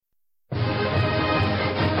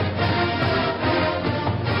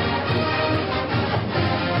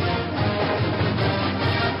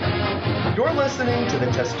listening to the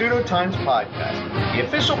Testudo Times Podcast, the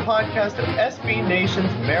official podcast of SB Nation's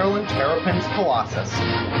Maryland Terrapins Colossus.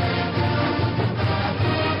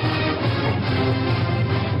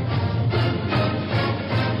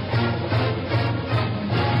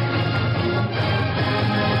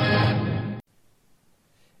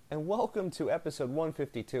 And welcome to episode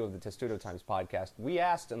 152 of the Testudo Times Podcast. We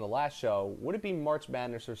asked in the last show, would it be March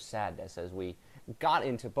Madness or sadness as we got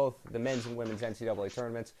into both the men's and women's NCAA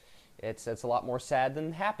tournaments? It's a lot more sad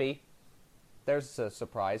than happy. There's a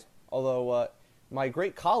surprise. Although my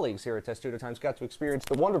great colleagues here at Testudo Times got to experience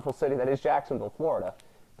the wonderful city that is Jacksonville, Florida.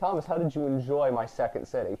 Thomas, how did you enjoy my second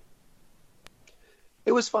city?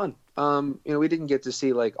 It was fun. We didn't get to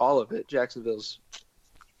see like all of it. Jacksonville's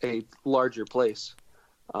a larger place.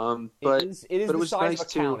 But it is the size nice of a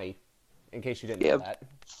county, in case you didn't know that.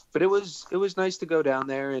 But it was nice to go down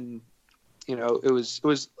there, and it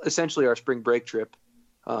was essentially our spring break trip,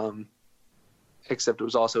 except it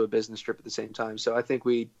was also a business trip at the same time. So I think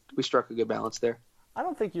we struck a good balance there. I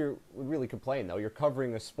don't think you would really complain, though. You're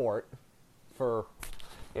covering a sport for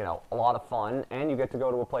a lot of fun, and you get to go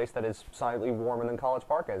to a place that is slightly warmer than College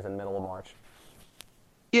Park is in the middle of March.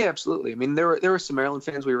 Yeah, absolutely. I mean, there were some Maryland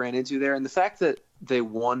fans we ran into there, and the fact that they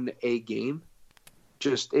won a game,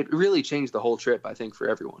 it really changed the whole trip, I think, for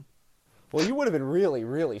everyone. Well, you would have been really,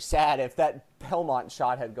 really sad if that Belmont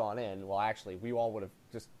shot had gone in. Well, actually, we all would have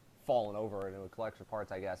just fallen over into a collection of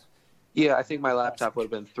parts, I guess. Yeah, I think my laptop would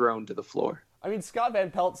have been thrown to the floor. I mean, Scott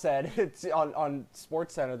Van Pelt said on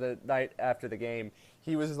SportsCenter the night after the game,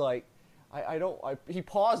 he was like, he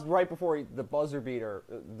paused right before the buzzer beater,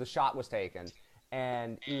 the shot was taken.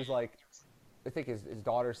 And he was like, I think his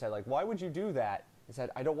daughter said, like, why would you do that? He said,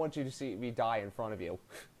 I don't want you to see me die in front of you.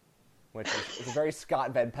 Which is a very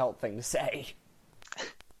Scott Van Pelt thing to say.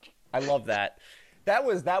 I love that. That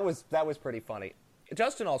was pretty funny.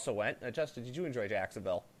 Justin also went. Justin, did you enjoy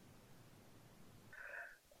Jacksonville?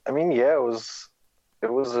 I mean, yeah, it was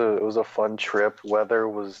a fun trip. Weather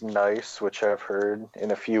was nice, which I've heard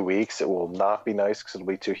in a few weeks it will not be nice because it'll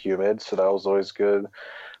be too humid, so that was always good.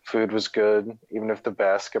 Food was good, even if the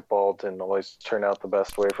basketball didn't always turn out the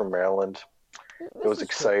best way for Maryland. It was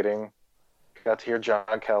exciting. Got to hear John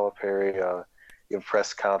Calipari give a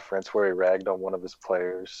press conference where he ragged on one of his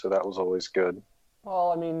players, so that was always good.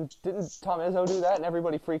 Well, I mean, didn't Tom Izzo do that and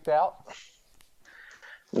everybody freaked out?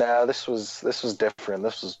 Nah, this was different.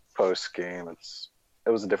 This was post-game. It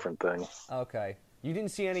was a different thing. Okay. You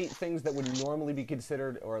didn't see any things that would normally be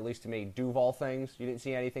considered, or at least to me, Duval things? You didn't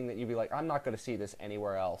see anything that you'd be like, I'm not going to see this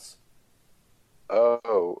anywhere else?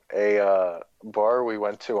 Oh, a bar we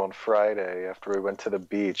went to on Friday after we went to the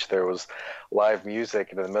beach, there was live music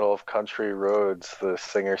in the middle of country roads. The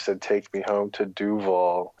singer said, "Take me home to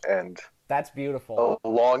Duval," and that's beautiful.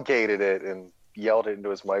 Elongated it and yelled it into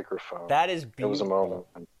his microphone. That is beautiful. It was a moment.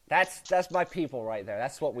 That's my people right there.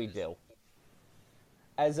 That's what we do.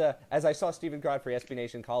 As I saw Stephen Godfrey, SB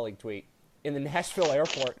Nation colleague, tweet, in the Nashville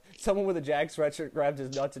airport, someone with a Jags sweatshirt grabbed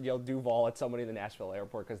his nuts and yelled Duval at somebody in the Nashville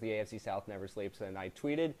airport because the AFC South never sleeps. And I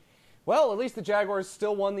tweeted, well, at least the Jaguars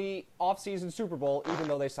still won the offseason Super Bowl, even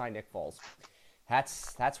though they signed Nick Foles.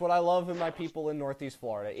 That's what I love in my people in Northeast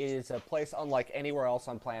Florida. It is a place unlike anywhere else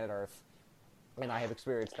on planet Earth, and I have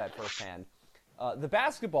experienced that firsthand. The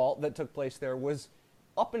basketball that took place there was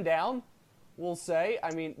up and down, we'll say.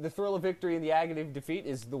 I mean, the thrill of victory and the agony of defeat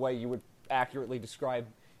is the way you would accurately describe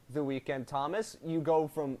the weekend, Thomas. You go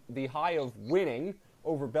from the high of winning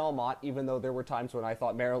over Belmont, even though there were times when I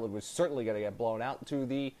thought Maryland was certainly going to get blown out, to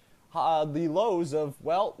the lows of,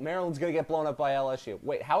 well, Maryland's going to get blown up by LSU.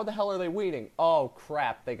 Wait, how the hell are they winning? Oh,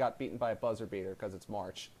 crap, they got beaten by a buzzer beater because it's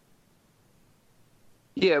March.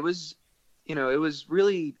 Yeah, it was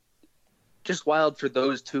really just wild for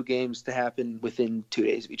those two games to happen within 2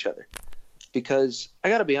 days of each other. Because I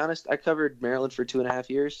got to be honest, I covered Maryland for 2.5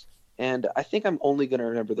 years, and I think I'm only going to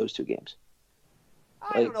remember those two games.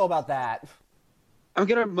 I don't know about that. I'm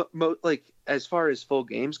going to, as far as full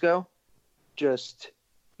games go,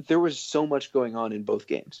 there was so much going on in both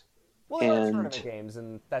games. Well, they are tournament games,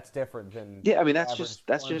 and that's different than that's just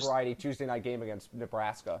variety Tuesday night game against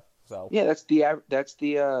Nebraska. So yeah, that's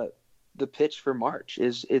the pitch for March.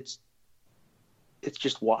 It's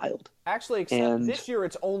just wild. Actually, except this year,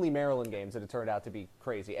 it's only Maryland games that it turned out to be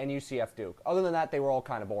crazy, and UCF Duke. Other than that, they were all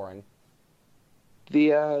kind of boring.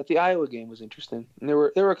 The Iowa game was interesting, and there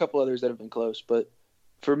were a couple others that have been close, but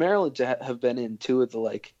for Maryland to have been in two of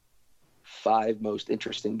the 5 most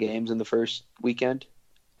interesting games in the first weekend,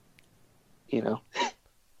 I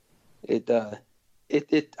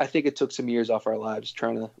think it took some years off our lives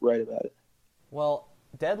trying to write about it. Well,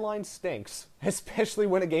 deadline stinks, especially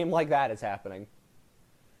when a game like that is happening.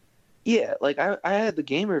 Yeah, like I had the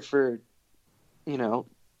gamer for, you know,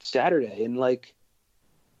 Saturday, and like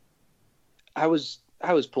I was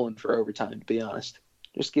pulling for overtime, to be honest.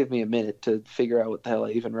 Just give me a minute to figure out what the hell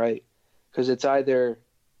I even write, because it's either,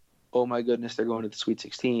 oh my goodness, they're going to the Sweet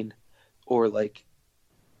 16, or like,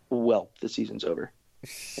 well, the season's over,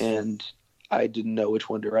 and I didn't know which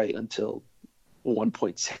one to write until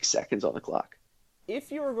 1.6 seconds on the clock.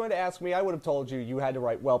 If you were going to ask me, I would have told you you had to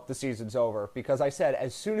write, "Welp, the season's over," because I said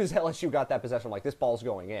as soon as LSU got that possession, I'm like, this ball's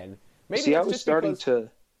going in. Maybe See, that's just because...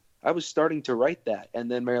 I was starting to write that,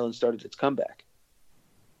 and then Maryland started its comeback.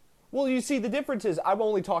 Well, you see, the difference is I'm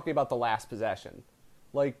only talking about the last possession.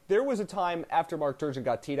 Like, there was a time after Mark Turgeon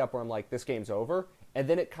got teed up where I'm like, this game's over, and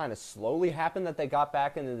then it kind of slowly happened that they got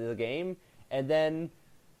back into the game, and then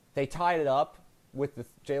they tied it up with the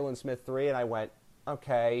Jalen Smith 3, and I went,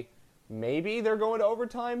 okay, maybe they're going to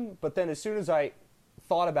overtime, but then as soon as I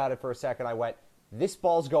thought about it for a second, I went, this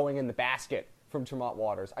ball's going in the basket from Tremont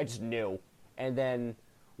Waters. I just knew. And then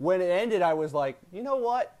when it ended, I was like, you know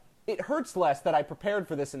what? It hurts less that I prepared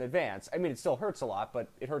for this in advance. I mean, it still hurts a lot, but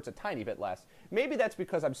it hurts a tiny bit less. Maybe that's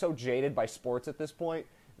because I'm so jaded by sports at this point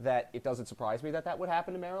that it doesn't surprise me that that would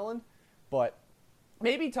happen to Maryland. But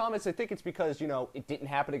maybe, Thomas, I think it's because, it didn't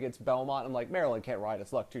happen against Belmont. I'm like, Maryland can't ride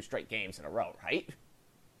its luck 2 straight games in a row, right?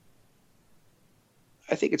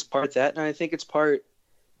 I think it's part that, and I think it's part,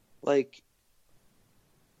 like,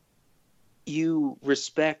 you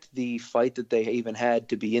respect the fight that they even had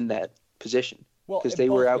to be in that position. Because they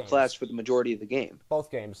were outclassed for the majority of the game.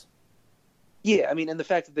 Both games. Yeah, I mean, and the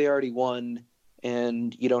fact that they already won,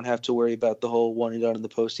 and you don't have to worry about the whole one and done in the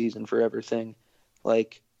postseason forever thing,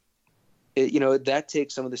 like, that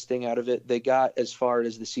takes some of the sting out of it. They got as far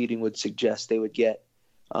as the seeding would suggest they would get,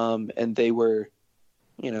 and they were,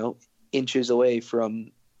 inches away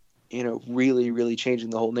from, really, really changing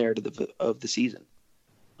the whole narrative of the season.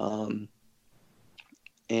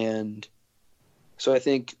 And so I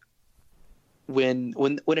think when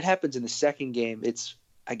it happens in the second game, it's,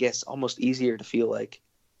 I guess, almost easier to feel like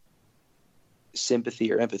sympathy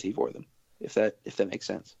or empathy for them, if that makes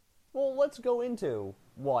sense. Well, let's go into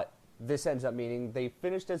what this ends up meaning. They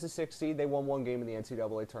finished as a 6th seed. They won 1 game in the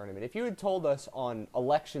NCAA tournament. If you had told us on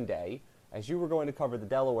Election Day, as you were going to cover the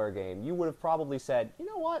Delaware game, you would have probably said, you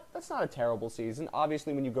know what, that's not a terrible season.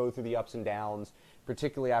 Obviously, when you go through the ups and downs,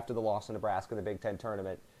 particularly after the loss to Nebraska in the Big Ten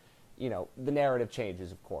tournament, the narrative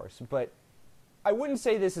changes, of course. But I wouldn't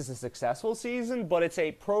say this is a successful season, but it's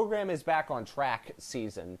a program is back on track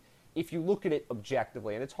season if you look at it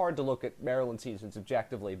objectively. And it's hard to look at Maryland seasons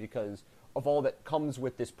objectively because of all that comes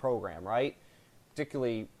with this program, right?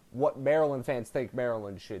 Particularly what Maryland fans think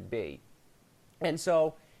Maryland should be. And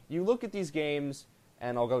so you look at these games,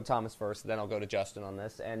 and I'll go Thomas first, then I'll go to Justin on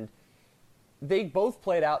this, and they both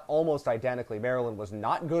played out almost identically. Maryland was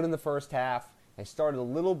not good in the first half. They started a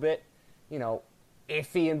little bit,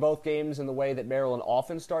 iffy in both games in the way that Maryland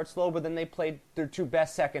often starts slow, but then they played their 2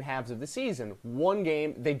 best second halves of the season. One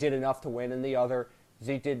game, they did enough to win, and the other,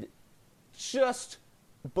 they did just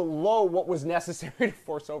below what was necessary to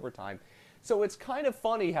force overtime. So it's kind of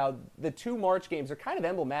funny how the 2 March games are kind of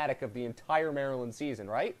emblematic of the entire Maryland season,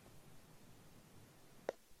 right?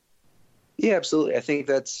 Yeah, absolutely. I think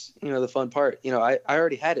that's, the fun part. I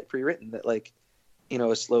already had it pre-written that, like,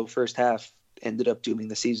 a slow first half ended up dooming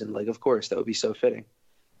the season. Like, of course, that would be so fitting.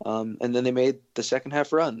 And then they made the second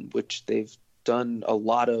half run, which they've done a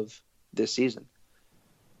lot of this season.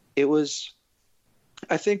 It was,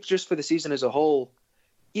 I think, just for the season as a whole,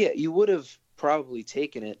 yeah, you would have probably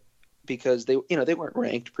taken it because they weren't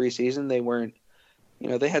ranked preseason. They weren't,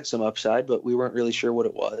 they had some upside, but we weren't really sure what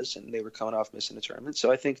it was, and they were coming off missing a tournament.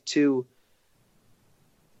 So I think to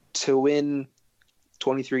win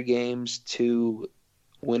 23 games, to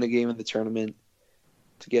win a game in the tournament,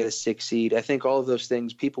 to get a 6 seed, I think all of those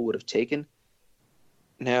things people would have taken.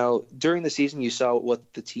 Now, during the season, you saw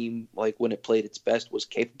what the team, like when it played its best, was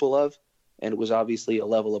capable of, and it was obviously a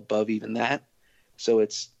level above even that. So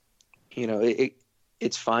it's,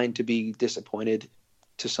 it's fine to be disappointed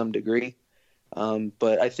to some degree.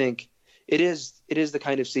 But I think it is the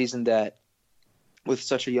kind of season that, with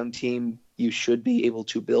such a young team, you should be able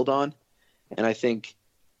to build on. And I think,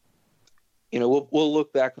 we'll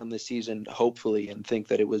look back on this season, hopefully, and think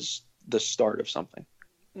that it was the start of something.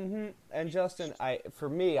 Mm-hmm. And Justin, for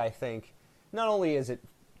me, I think not only is it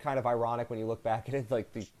kind of ironic when you look back at it,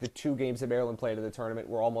 like the 2 games that Maryland played in the tournament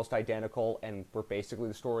were almost identical and were basically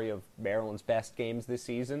the story of Maryland's best games this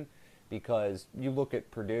season, because you look at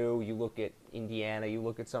Purdue, you look at Indiana, you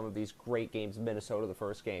look at some of these great games, Minnesota the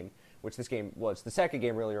first game, which this game was. The second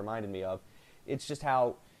game really reminded me of. It's just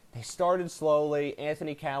how They started slowly.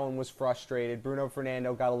 Anthony Cowan was frustrated. Bruno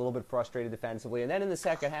Fernando got a little bit frustrated defensively. And then in the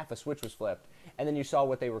second half, a switch was flipped. And then you saw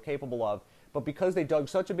what they were capable of. But because they dug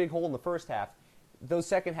such a big hole in the first half, those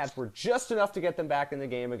second halves were just enough to get them back in the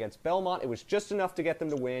game. Against Belmont, it was just enough to get them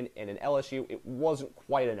to win. And in LSU, it wasn't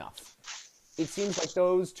quite enough. It seems like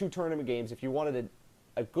those two tournament games, if you wanted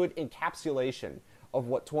a good encapsulation of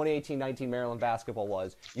what 2018-19 Maryland basketball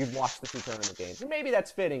was, you'd watch the two tournament games. And maybe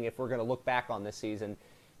that's fitting if we're going to look back on this season.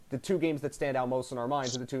 The two games that stand out most in our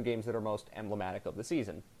minds are the two games that are most emblematic of the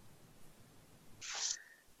season.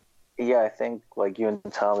 Yeah, I think like you and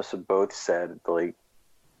Thomas have both said, like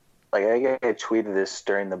I tweeted this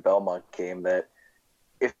during the Belmont game, that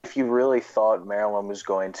if you really thought Maryland was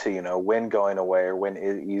going to, win going away or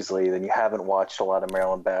win easily, then you haven't watched a lot of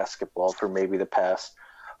Maryland basketball for maybe the past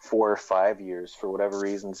 4 or 5 years. For whatever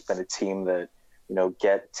reason, it's been a team that,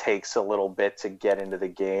 takes a little bit to get into the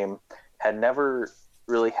game. Had never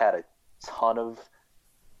really had a ton of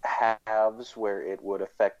halves where it would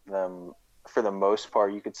affect them. For the most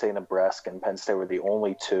part, you could say Nebraska and Penn State were the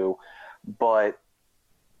only two. But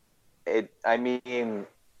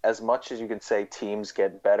as much as you can say teams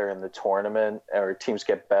get better in the tournament, or teams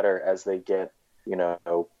get better as they get,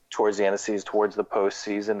 towards the end of the season, towards the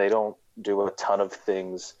postseason, they don't do a ton of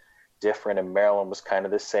things different. And Maryland was kind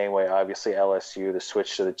of the same way. Obviously, LSU, the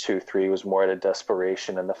switch to the 2-3 was more out of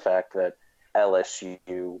desperation, and the fact that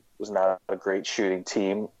LSU was not a great shooting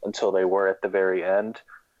team until they were at the very end.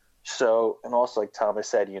 So, and also like Thomas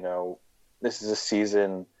said, this is a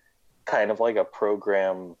season kind of like a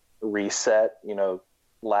program reset.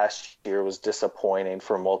 Last year was disappointing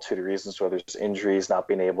for a multitude of reasons, whether it's injuries, not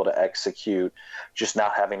being able to execute, just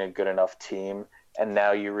not having a good enough team. And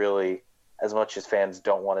now you really, as much as fans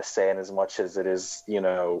don't want to say, and as much as it is,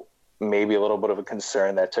 maybe a little bit of a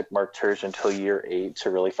concern that took Mark Turgeon until year 8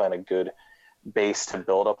 to really find a good base to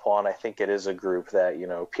build upon, I think it is a group that,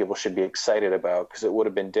 people should be excited about, because it would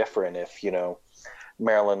have been different if,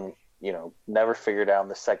 Maryland, never figured out in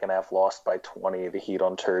the second half, lost by 20. The heat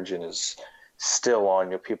on Turgeon is still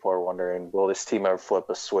on you. People are wondering, will this team ever flip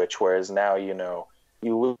a switch? Whereas now, you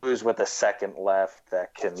lose with a second left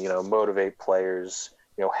that can, motivate players,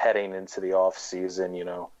 heading into the off season,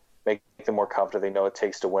 make them more confident. They know what it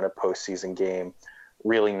takes to win a postseason game,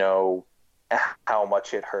 really know how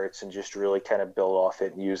much it hurts, and just really kind of build off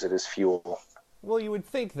it and use it as fuel. Well, you would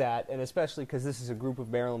think that, and especially because this is a group of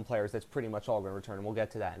Maryland players that's pretty much all going to return, and we'll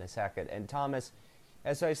get to that in a second. And Thomas,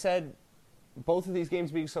 as I said, both of these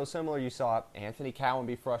games being so similar, you saw Anthony Cowan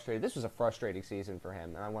be frustrated. This was a frustrating season for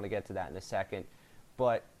him, and I want to get to that in a second.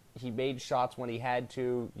 But he made shots when he had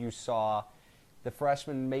to. You saw the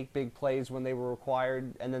freshmen make big plays when they were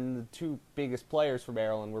required, and then the two biggest players for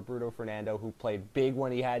Maryland were Bruno Fernando, who played big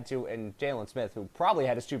when he had to, and Jalen Smith, who probably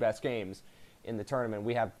had his two best games in the tournament.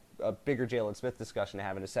 We have a bigger Jalen Smith discussion to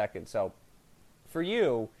have in a second. So for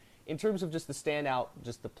you, in terms of just the standout,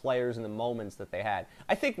 just the players and the moments that they had,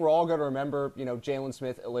 I think we're all going to remember, Jalen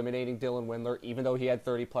Smith eliminating Dylan Windler, even though he had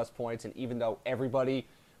 30-plus points, and even though everybody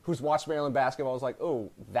who's watched Maryland basketball is like, oh,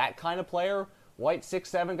 that kind of player, white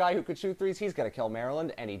 6'7" guy who could shoot threes, he's going to kill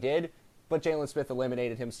Maryland, and he did. But Jalen Smith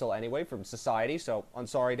eliminated him still anyway from society, so I'm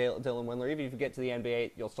sorry, Dylan Windler. Even if you get to the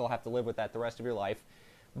NBA, you'll still have to live with that the rest of your life.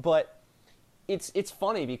 But it's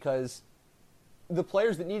funny because the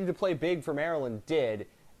players that needed to play big for Maryland did,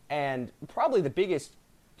 and probably the biggest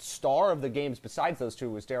star of the games besides those two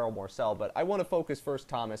was Darryl Morsell. But I want to focus first,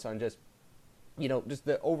 Thomas, on just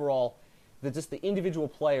the overall, just the individual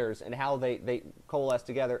players and how they coalesce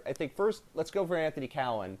together. I think first, let's go for Anthony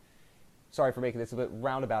Cowan. Sorry for making this a bit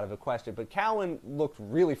roundabout of a question, but Cowan looked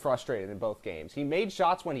really frustrated in both games. He made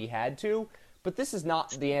shots when he had to, but this is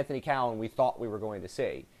not the Anthony Cowan we thought we were going to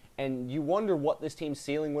see. And you wonder what this team's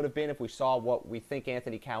ceiling would have been if we saw what we think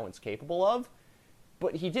Anthony Cowan's capable of.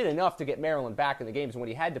 But he did enough to get Maryland back in the games, and when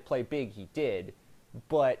he had to play big, he did.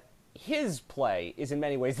 But his play is in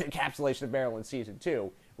many ways the encapsulation of Maryland's season,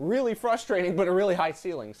 too. Really frustrating, but a really high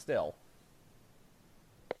ceiling still.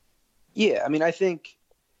 Yeah, I think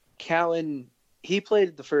Cowan, he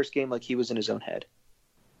played the first game like he was in his own head.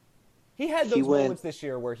 He had those moments this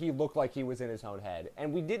year where he looked like he was in his own head,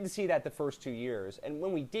 and we didn't see that the first 2 years. And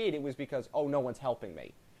when we did, it was because, no one's helping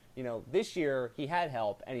me. This year he had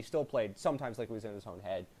help, and he still played sometimes like he was in his own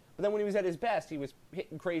head. But then when he was at his best, he was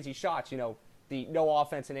hitting crazy shots, the no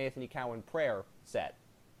offense in Anthony Cowan prayer set.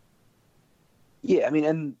 Yeah,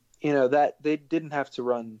 that they didn't have to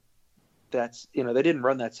run they didn't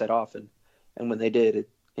run that set often. And when they did,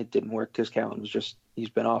 it didn't work because Cowan was he's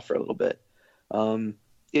been off for a little bit.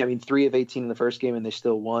 3 of 18 in the first game, and they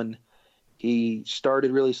still won. He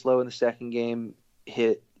started really slow in the second game,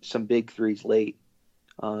 hit some big threes late.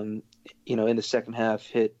 In the second half,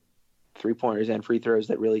 hit 3-pointers and free throws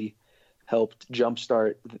that really helped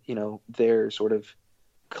jumpstart, their sort of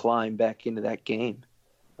climb back into that game.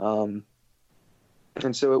 And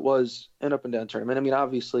so it was an up and down tournament. I mean,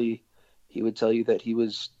 obviously, he would tell you that he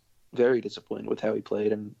was very disappointed with how he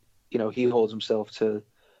played, and he holds himself to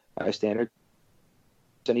high standards,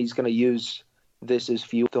 and he's going to use this as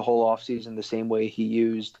fuel the whole offseason the same way he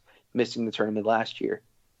used missing the tournament last year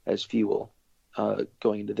as fuel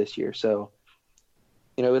going into this year. So,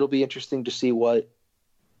 it'll be interesting to see what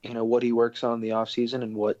he works on in the offseason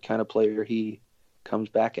and what kind of player he comes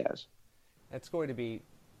back as. That's going to be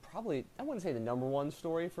probably, I wouldn't say the number one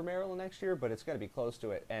story for Maryland next year, but it's going to be close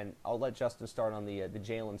to it. And I'll let Justin start on the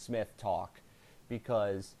Jalen Smith talk,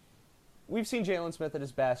 because we've seen Jalen Smith at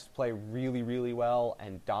his best play really, really well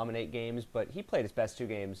and dominate games, but he played his best 2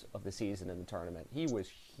 games of the season in the tournament. He was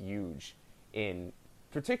huge in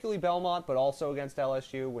particularly Belmont, but also against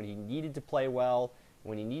LSU. When he needed to play well,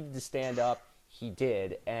 when he needed to stand up, he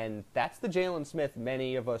did. And that's the Jalen Smith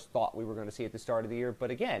many of us thought we were going to see at the start of the year, but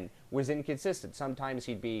again, was inconsistent. Sometimes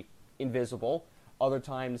he'd be invisible. Other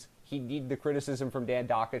times he'd need the criticism from Dan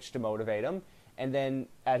Dockich to motivate him. And then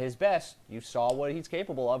at his best, you saw what he's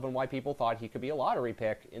capable of and why people thought he could be a lottery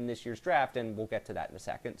pick in this year's draft, and we'll get to that in a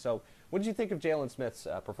second. So what did you think of Jalen Smith's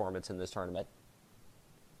performance in this tournament?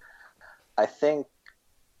 I think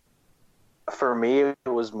for me, it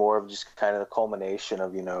was more of just kind of the culmination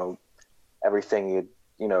of, everything he had,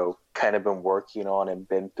 kind of been working on and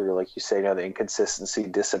been through, like you say, the inconsistency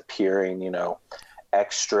disappearing,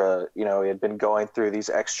 extra, he had been going through these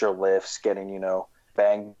extra lifts, getting,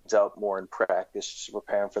 banged up more in practice, just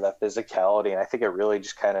preparing for that physicality. And I think it really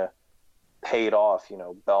just kind of paid off.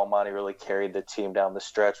 Belmont really carried the team down the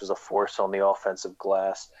stretch, was a force on the offensive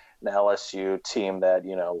glass. An LSU team that,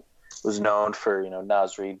 was known for,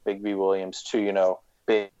 Naz Reid, Big B Williams, two,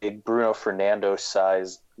 big Bruno Fernando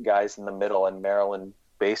size guys in the middle, and Maryland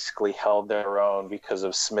basically held their own because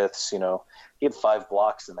of Smith's, he had 5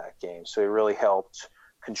 blocks in that game. So he really helped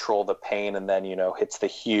control the pain, and then, hits the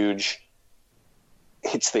huge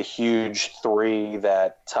 3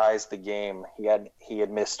 that ties the game. He had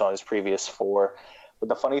missed on his previous 4. But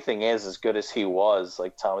the funny thing is, as good as he was,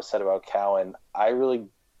 like Thomas said about Cowan, I really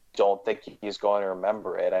don't think he's going to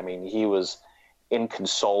remember it. I mean, he was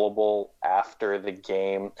inconsolable after the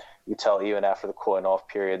game. You tell even after the cooling off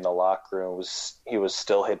period in the locker room, he was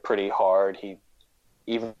still hit pretty hard.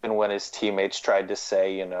 Even when his teammates tried to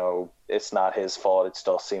say, it's not his fault, it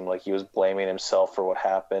still seemed like he was blaming himself for what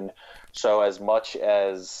happened. So as much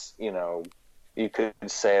as, you could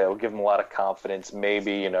say it'll give him a lot of confidence,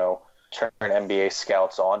 maybe, turn NBA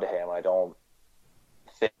scouts onto him, I don't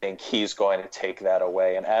think he's going to take that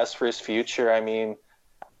away. And as for his future, I mean,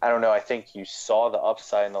 I don't know. I think you saw the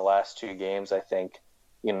upside in the last 2 games. I think,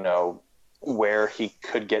 where he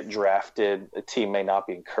could get drafted, a team may not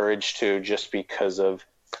be encouraged to, just because of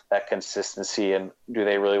that consistency. And do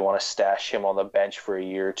they really want to stash him on the bench for a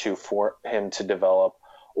year or 2 for him to develop,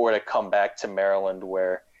 or to come back to Maryland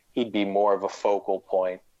where he'd be more of a focal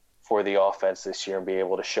point for the offense this year and be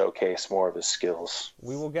able to showcase more of his skills?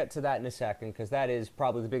 We will get to that in a second, because that is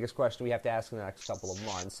probably the biggest question we have to ask in the next couple of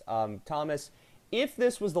months. Thomas, if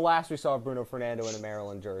this was the last we saw of Bruno Fernando in a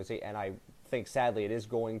Maryland jersey, and I think sadly it is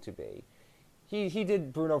going to be, he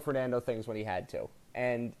did Bruno Fernando things when he had to.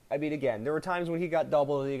 And, I mean, again, there were times when he got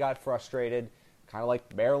doubled and he got frustrated, kind of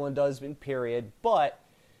like Maryland does in period, but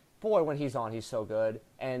boy, when he's on, he's so good.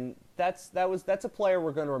 And that's a player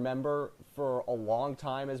we're going to remember for a long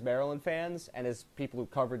time as Maryland fans and as people who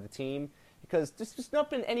covered the team, because there's just not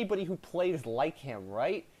been anybody who plays like him,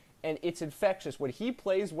 right? And it's infectious. When he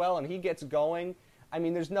plays well and he gets going, I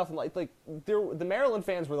mean, there's nothing the Maryland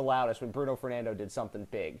fans were the loudest when Bruno Fernando did something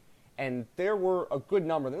big. And there were a good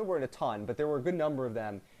number, there weren't a ton, but there were a good number of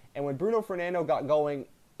them. And when Bruno Fernando got going,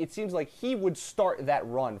 it seems like he would start that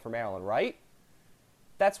run for Maryland, right?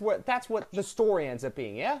 That's what the story ends up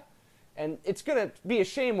being, yeah? And it's going to be a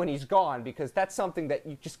shame when he's gone, because that's something that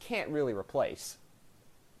you just can't really replace.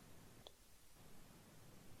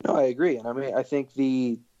 No, I agree. And I mean, I think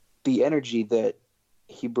the energy that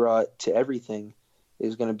he brought to everything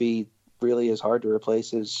is going to be really as hard to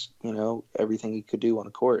replace as, everything he could do on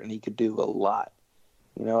the court, and he could do a lot.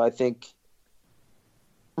 I think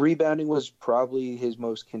rebounding was probably his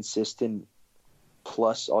most consistent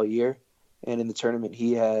plus all year. And in the tournament,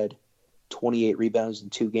 he had 28 rebounds in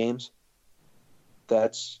 2 games.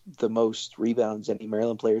 That's the most rebounds any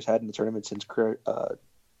Maryland players had in the tournament since I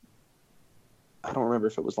don't remember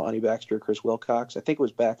if it was Lonnie Baxter or Chris Wilcox. I think it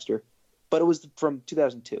was Baxter. But it was from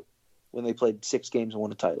 2002 when they played 6 games and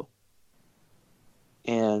won a title.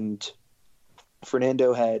 And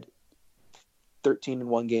Fernando had 13 in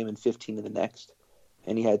one game and 15 in the next,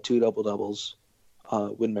 and he had 2 double-doubles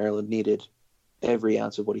when Maryland needed every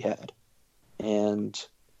ounce of what he had. And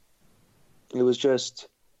it was just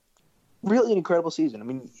really an incredible season. I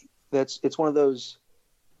mean, it's one of those,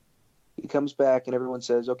 he comes back and everyone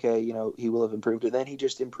says, okay, you know, he will have improved. And then he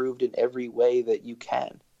just improved in every way that you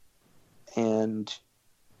can. And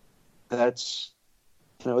that's,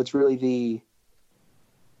 you know, it's really the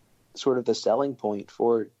sort of the selling point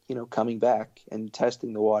for, you know, coming back and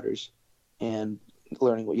testing the waters and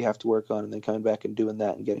learning what you have to work on and then coming back and doing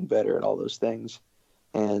that and getting better at all those things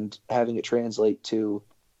and having it translate to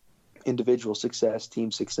individual success,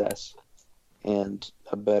 team success, and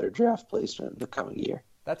a better draft placement in the coming year.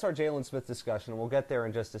 That's our Jalen Smith discussion, and we'll get there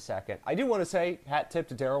in just a second. I do want to say, hat tip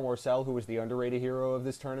to Darryl Morsell, who was the underrated hero of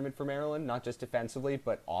this tournament for Maryland, not just defensively,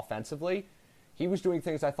 but offensively. He was doing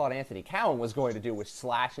things I thought Anthony Cowan was going to do, with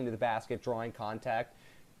slash into the basket, drawing contact.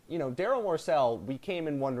 You know, Darryl Morsell, we came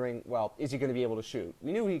in wondering, well, is he going to be able to shoot?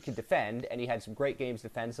 We knew he could defend, and he had some great games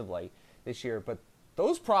defensively this year, but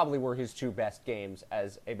those probably were his 2 best games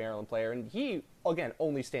as a Maryland player, and he, again,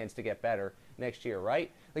 only stands to get better next year,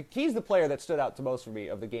 right? Like, he's the player that stood out to most for me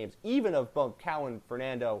of the games, even of both Cowan,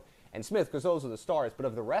 Fernando, and Smith, because those are the stars, but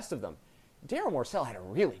of the rest of them, Darryl Morsell had a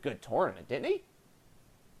really good tournament, didn't he?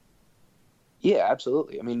 Yeah,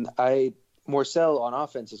 absolutely. I mean, Morsell on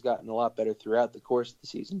offense has gotten a lot better throughout the course of the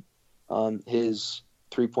season. His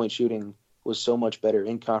 3-point shooting was so much better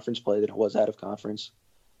in conference play than it was out of conference.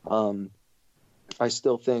 I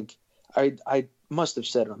still think I must have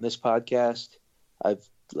said it on this podcast. I've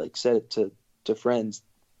said it to friends.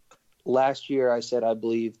 Last year, I said I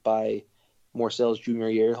believe by Morsell's junior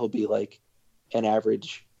year he'll be like an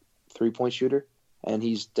average 3-point shooter, and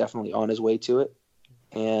he's definitely on his way to it.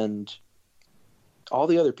 And all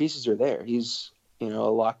the other pieces are there. He's, you know,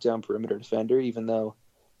 a lockdown perimeter defender, even though,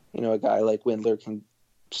 you know, a guy like Windler can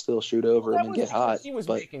still shoot over him and get hot. He was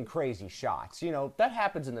making crazy shots. You know, that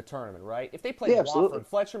happens in the tournament, right? If they played Yeah, Wofford, absolutely.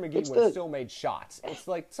 Fletcher McGee would have still made shots. It's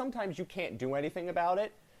like sometimes you can't do anything about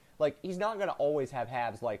it. Like, he's not going to always have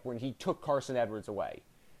halves like when he took Carson Edwards away.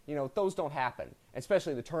 You know, those don't happen.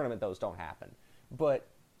 Especially in the tournament, those don't happen. But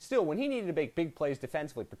still, when he needed to make big plays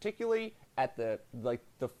defensively, particularly at the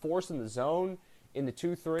force in the zone in the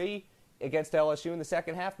 2-3 against LSU in the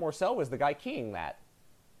second half, Morsell was the guy keying that.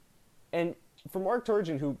 And for Mark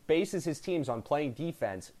Turgeon, who bases his teams on playing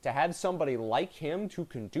defense, to have somebody like him who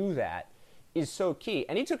can do that is so key.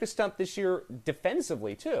 And he took a stump this year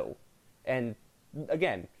defensively, too. And,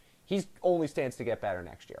 again, he only stands to get better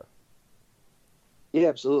next year. Yeah,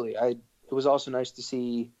 absolutely. It was also nice to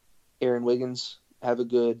see Aaron Wiggins have a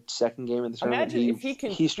good second game in the tournament. Imagine if he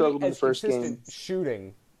can he struggled in the first game.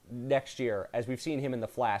 Shooting next year as we've seen him in the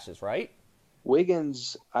flashes, right?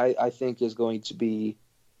 Wiggins, I think, is going to be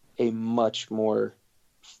a much more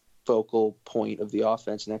focal point of the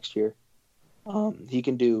offense next year. He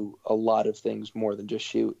can do a lot of things more than just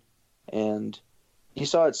shoot. And you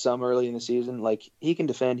saw it some early in the season. Like, he can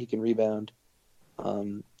defend, he can rebound,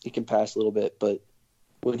 he can pass a little bit, but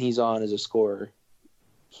when he's on as a scorer,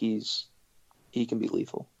 he can be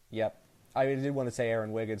lethal. Yep. I did want to say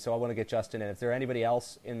Aaron Wiggins, so I want to get Justin in. If there anybody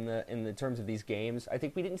else in the terms of these games, I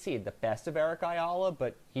think we didn't see the best of Eric Ayala,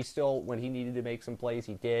 but he still, when he needed to make some plays,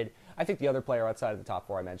 he did. I think the other player outside of the top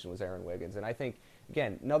 4 I mentioned was Aaron Wiggins, and I think,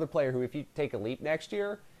 again, another player who, if you take a leap next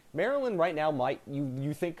year, Maryland right now might,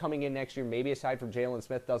 you think coming in next year, maybe aside from Jalen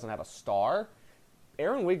Smith doesn't have a star,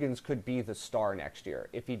 Aaron Wiggins could be the star next year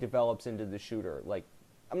if he develops into the shooter. Like,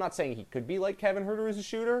 I'm not saying he could be like Kevin Huerter as a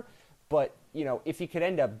shooter, but, you know, if he could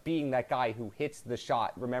end up being that guy who hits the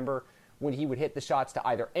shot, remember when he would hit the shots to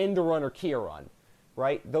either end a run or key a run,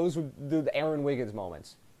 right? Those would be the Aaron Wiggins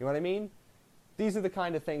moments. You know what I mean? These are the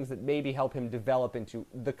kind of things that maybe help him develop into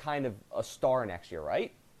the kind of a star next year,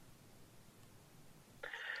 right?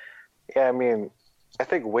 Yeah, I mean, I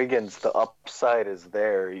think Wiggins, the upside is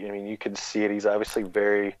there. I mean, you can see it. He's obviously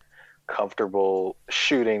very comfortable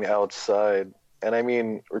shooting outside. And I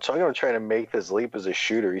mean, we're talking about trying to make this leap as a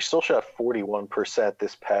shooter. He still shot 41%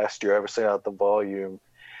 this past year, obviously not the volume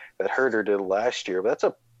that Huerter did last year. But that's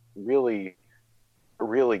a really,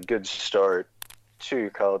 really good start to your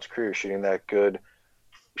college career, shooting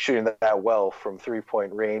that well from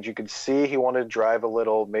 3-point range. You could see he wanted to drive a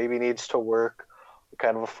little, maybe needs to work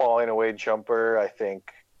kind of a falling away jumper. I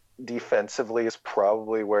think defensively is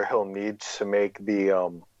probably where he'll need to make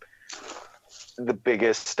the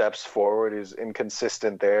biggest steps forward. Is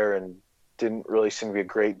inconsistent there and didn't really seem to be a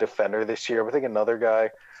great defender this year. But I think another guy,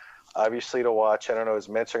 obviously, to watch, I don't know his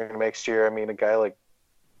minutes are next year. I mean, a guy like,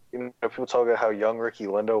 you know, people talk about how young Ricky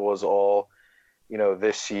Lindo was all, you know,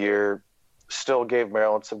 this year. still gave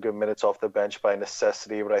Maryland some good minutes off the bench by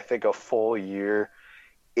necessity, but I think a full year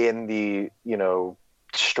in the,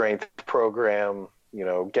 strength program,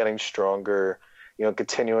 getting stronger,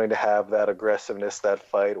 continuing to have that aggressiveness, that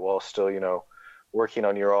fight, while still, working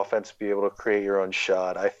on your offense, be able to create your own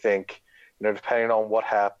shot. I think, depending on what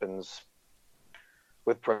happens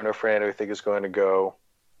with Bruno Fernando, I think is going to go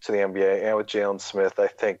to the NBA, and with Jalen Smith, I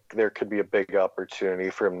think there could be a big opportunity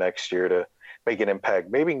for him next year to make an impact.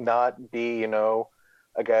 Maybe not be,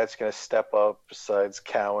 a guy that's going to step up besides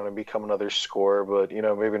Cowan and become another scorer, but,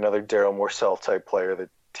 maybe another Daryl Morcell type player that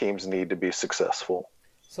teams need to be successful.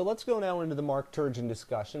 So let's go now into the Mark Turgeon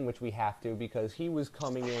discussion, which we have to, because he was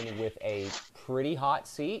coming in with a pretty hot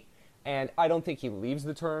seat, and I don't think he leaves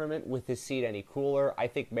the tournament with his seat any cooler. I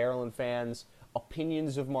think Maryland fans'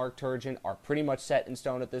 opinions of Mark Turgeon are pretty much set in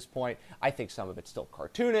stone at this point. I think some of it's still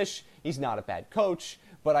cartoonish. He's not a bad coach,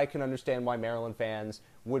 but I can understand why Maryland fans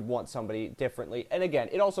would want somebody differently. And again,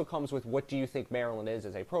 it also comes with, what do you think Maryland is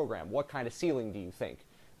as a program? What kind of ceiling do you think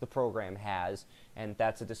the program has? And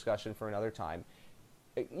that's a discussion for another time.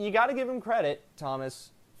 You got to give him credit,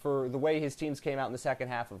 Thomas, for the way his teams came out in the second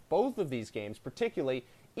half of both of these games, particularly.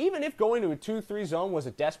 Even if going to a 2-3 zone was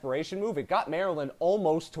a desperation move, it got Maryland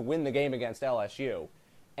almost to win the game against LSU,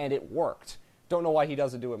 and it worked. Don't know why he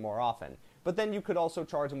doesn't do it more often. But then you could also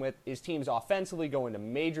charge him with his teams offensively go into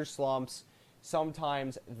major slumps.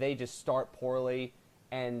 Sometimes they just start poorly,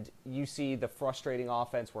 and you see the frustrating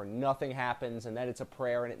offense where nothing happens, and then it's a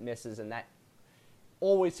prayer and it misses, and that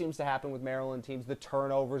always seems to happen with Maryland teams. The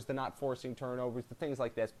turnovers, the not forcing turnovers, the things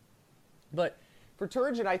like this. But for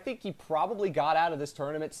Turgeon, I think he probably got out of this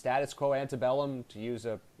tournament status quo antebellum, to use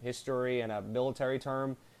a history and a military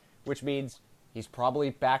term, which means he's probably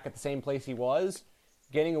back at the same place he was.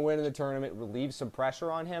 Getting a win in the tournament relieves some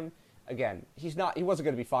pressure on him. Again, he wasn't going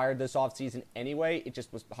to be fired this offseason anyway. It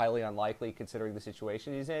just was highly unlikely considering the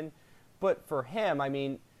situation he's in. But for him, I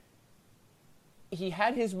mean, he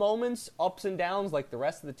had his moments, ups and downs, like the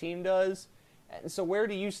rest of the team does. And so where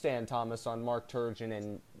do you stand, Thomas, on Mark Turgeon?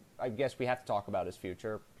 And I guess we have to talk about his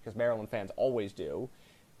future, because Maryland fans always do.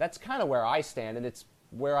 That's kind of where I stand, and it's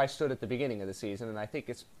where I stood at the beginning of the season, and I think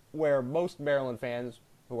it's where most Maryland fans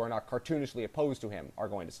who are not cartoonishly opposed to him are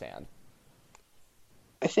going to stand.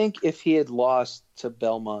 I think if he had lost to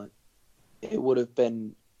Belmont, it would have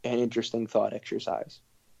been an interesting thought exercise.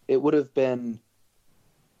 It would have been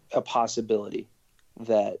a possibility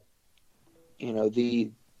that,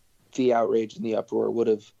 the outrage and the uproar would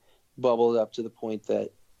have bubbled up to the point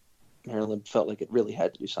that Maryland felt like it really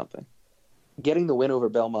had to do something. Getting the win over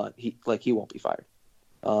Belmont, he won't be fired.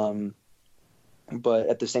 But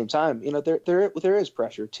at the same time, there is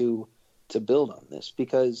pressure to build on this,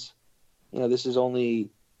 because, this is only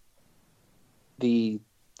the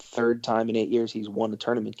third time in 8 years he's won a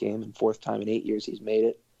tournament game, and fourth time in 8 years he's made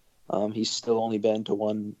it. He's still only been to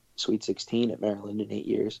one Sweet 16 at Maryland in 8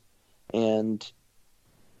 years. And,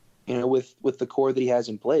 with the core that he has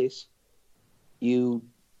in place, you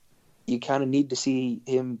kind of need to see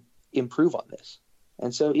him improve on this.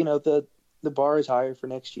 And so, the bar is higher for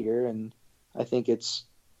next year, and I think it's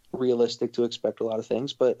realistic to expect a lot of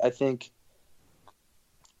things, but I think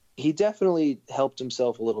he definitely helped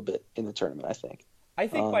himself a little bit in the tournament, I think. I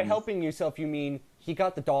think by helping yourself, you mean he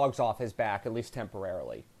got the dogs off his back, at least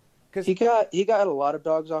temporarily. He got a lot of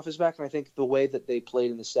dogs off his back, and I think the way that they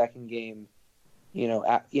played in the second game,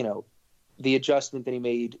 the adjustment that he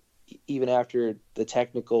made even after the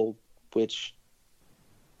technical, which,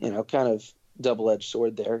 kind of double-edged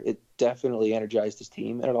sword there, it definitely energized his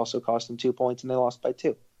team, and it also cost them 2 points, and they lost by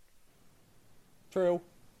 2. True.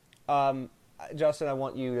 Justin, I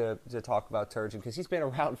want you to talk about Turgeon, because he's been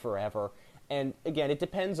around forever. And again, it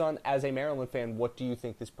depends on, as a Maryland fan, what do you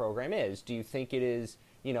think this program is? Do you think it is,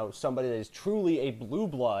 somebody that is truly a blue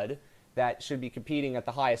blood that should be competing at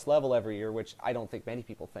the highest level every year, which I don't think many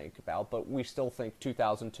people think about, but we still think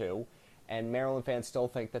 2002, and Maryland fans still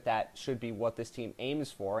think that should be what this team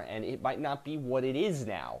aims for, and it might not be what it is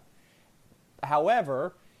now.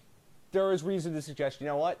 However, there is reason to suggest,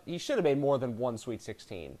 he should have made more than one Sweet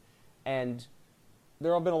 16. And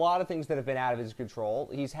there have been a lot of things that have been out of his control.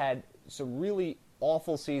 He's had some really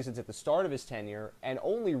awful seasons at the start of his tenure, and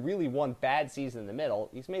only really one bad season in the middle.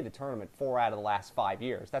 He's made the tournament 4 out of the last 5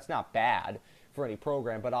 years. That's not bad for any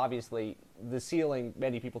program, but obviously the ceiling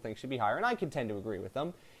many people think should be higher, and I can tend to agree with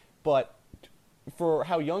them. But for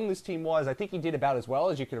how young this team was, I think he did about as well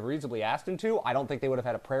as you could have reasonably asked him to. I don't think they would have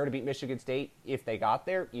had a prayer to beat Michigan State if they got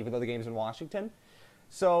there, even though the game's in Washington.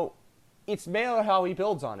 So it's matter how he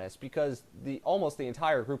builds on this, because almost the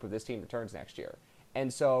entire group of this team returns next year.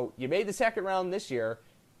 And so you made the second round this year.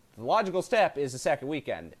 the logical step is the second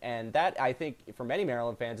weekend, and that, I think, for many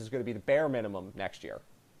Maryland fans, is going to be the bare minimum next year.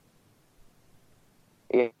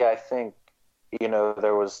 Yeah, I think,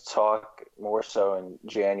 there was talk more so in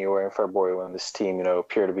January and February when this team,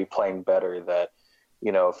 appeared to be playing better that,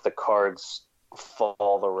 if the cards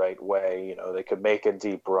fall the right way, they could make a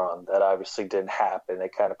deep run. That obviously didn't happen. They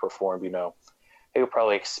kind of performed, they would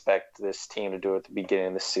probably expect this team to do it at the beginning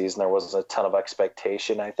of the season. There wasn't a ton of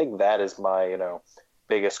expectation. I think that is my,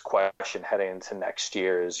 biggest question heading into next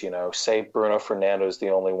year is, say Bruno Fernando is the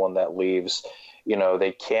only one that leaves,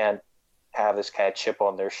 they can't have this kind of chip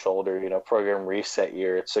on their shoulder, program reset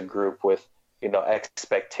year. It's a group with,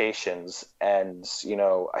 expectations. And,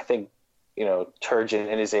 I think, Turgeon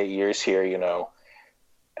in his 8 years here,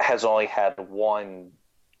 has only had one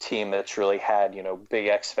team that's really had, big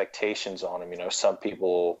expectations on him. Some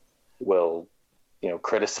people will,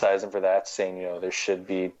 criticize him for that, saying, there should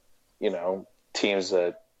be, teams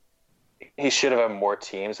that he should have had more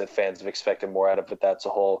teams that fans have expected more out of, but that's a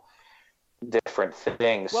whole different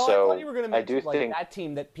thing. Well, so I thought you were going to mention think that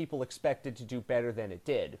team that people expected to do better than it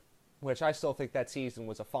did, which I still think that season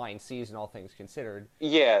was a fine season, all things considered.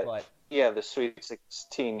 Yeah, but the Sweet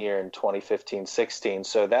 16 year in 2015-16.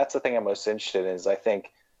 So that's the thing I'm most interested in is I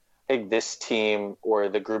think this team or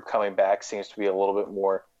the group coming back seems to be a little bit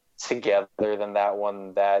more together than that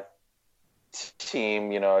one. That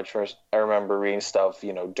team, I remember reading stuff,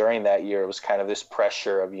 during that year, it was kind of this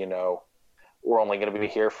pressure of, we're only going to be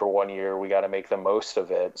here for 1 year. We got to make the most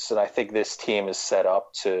of it. So I think this team is set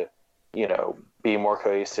up to, be more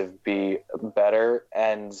cohesive, be better.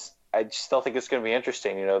 And I still think it's going to be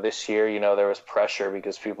interesting. This year, there was pressure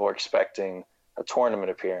because people were expecting a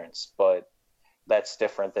tournament appearance, but that's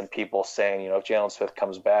different than people saying, if Jalen Smith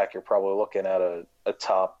comes back, you're probably looking at a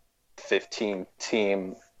top 15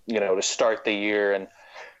 team, to start the year, and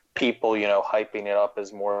people, hyping it up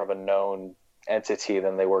as more of a known entity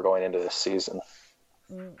than they were going into this season.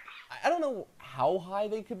 I don't know how high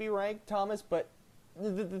they could be ranked, Thomas, but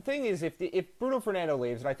the thing is, if Bruno Fernando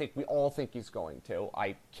leaves, and I think we all think he's going to,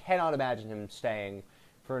 I cannot imagine him staying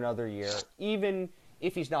for another year. Even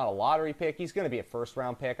if he's not a lottery pick, he's going to be a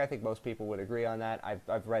first-round pick. I think most people would agree on that.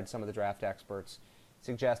 I've read some of the draft experts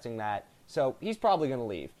suggesting that. So he's probably going to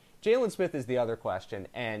leave. Jalen Smith is the other question,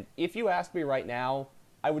 and if you ask me right now,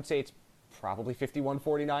 I would say it's probably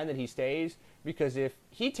 51-49 that he stays, because if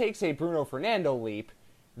he takes a Bruno Fernando leap,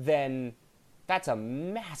 then that's a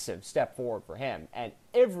massive step forward for him, and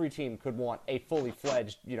every team could want a fully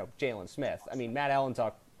fledged, Jalen Smith. I mean, Matt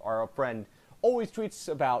Allentuck, our friend, always tweets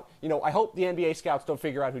about, I hope the NBA scouts don't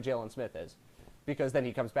figure out who Jalen Smith is, because then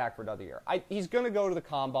he comes back for another year. He's going to go to the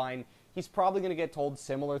Combine. He's probably going to get told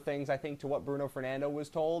similar things, I think, to what Bruno Fernando was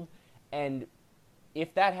told. And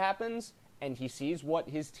if that happens, and he sees what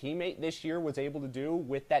his teammate this year was able to do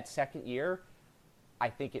with that second year, I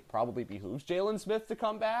think it probably behooves Jalen Smith to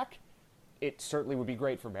come back. It certainly would be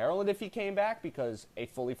great for Maryland if he came back, because a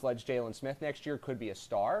fully fledged Jalen Smith next year could be a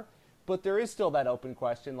star. But there is still that open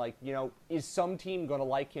question, is some team going to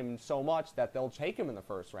like him so much that they'll take him in the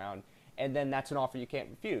first round, and then that's an offer you can't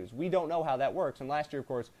refuse? We don't know how that works. And last year, of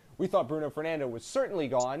course, we thought Bruno Fernando was certainly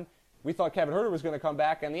gone. We thought Kevin Huerter was going to come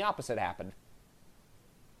back, and the opposite happened.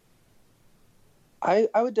 I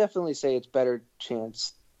would definitely say it's better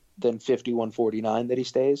chance than 51-49 that he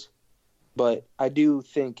stays. But I do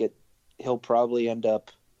think he'll probably end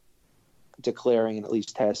up declaring and at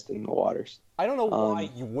least testing the waters. I don't know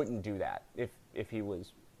why you wouldn't do that if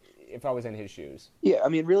I was in his shoes. Yeah, I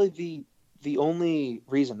mean, really the only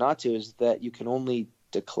reason not to is that you can only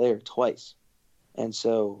declare twice. And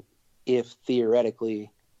so if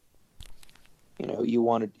theoretically, you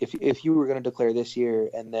wanted, if you were going to declare this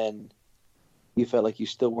year and then you felt like you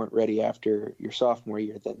still weren't ready after your sophomore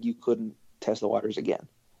year, then you couldn't test the waters again.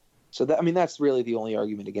 So that's really the only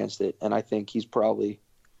argument against it. And I think he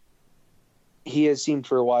has seemed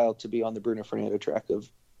for a while to be on the Bruno Fernando track of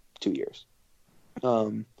 2 years.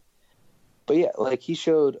 But yeah, he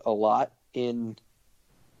showed a lot in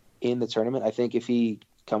the tournament. I think if he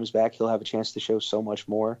comes back, he'll have a chance to show so much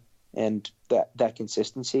more, and that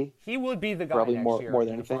consistency. He would be the guy probably next year more in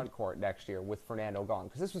than the anything. front court next year with Fernando gone,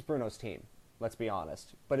 because this was Bruno's team. Let's be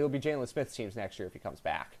honest, but it'll be Jalen Smith's teams next year if he comes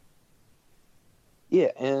back.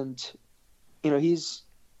 Yeah, and he's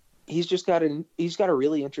got a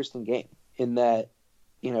really interesting game in that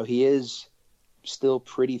he is still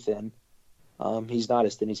pretty thin. He's not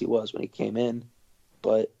as thin as he was when he came in,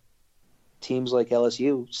 but teams like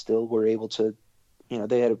LSU still were able to,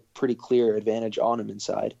 they had a pretty clear advantage on him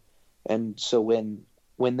inside. And so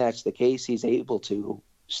when that's the case, he's able to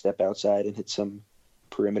step outside and hit some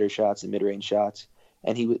perimeter shots and mid-range shots.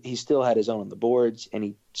 and he still had his own on the boards, and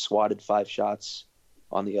he swatted 5 shots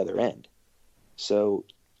on the other end. So,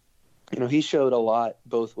 he showed a lot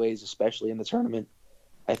both ways, especially in the tournament.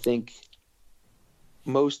 I think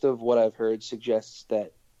most of what I've heard suggests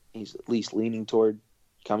that he's at least leaning toward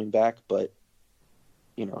coming back, but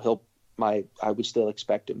I would still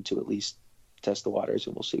expect him to at least test the waters,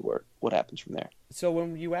 and we'll see what happens from there. So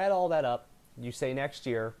when you add all that up, you say next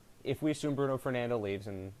year, if we assume Bruno Fernando leaves,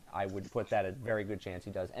 and I would put that a very good chance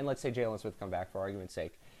he does, and let's say Jalen Smith come back for argument's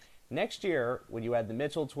sake, next year when you add the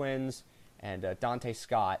Mitchell twins and Dante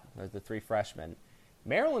Scott as the 3 freshmen,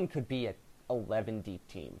 Maryland could be a 11 deep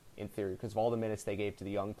team in theory because of all the minutes they gave to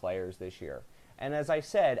the young players this year. And as I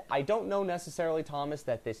said, I don't know necessarily, Thomas,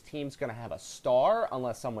 that this team's going to have a star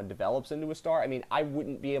unless someone develops into a star. I mean, I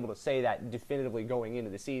wouldn't be able to say that definitively going into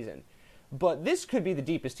the season. But this could be the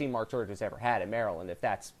deepest team Mark Turgeon has ever had in Maryland, if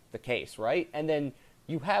that's the case, right? And then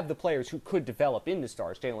you have the players who could develop into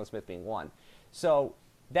stars, Jalen Smith being one. So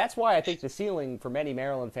that's why I think the ceiling for many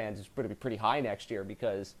Maryland fans is going to be pretty high next year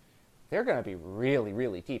because they're going to be really,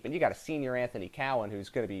 really deep. And you got a senior Anthony Cowan who's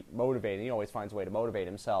going to be motivated. He always finds a way to motivate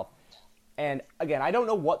himself. And, again, I don't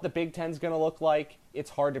know what the Big Ten's going to look like. It's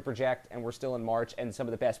hard to project, and we're still in March, and some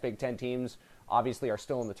of the best Big Ten teams obviously are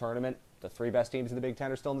still in the tournament. The 3 best teams in the Big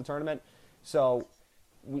Ten are still in the tournament. So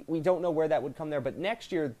we don't know where that would come there. But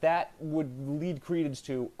next year, that would lead credence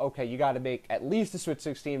to, okay, you got to make at least the Sweet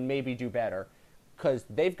 16, maybe do better, because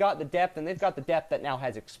they've got the depth, and they've got the depth that now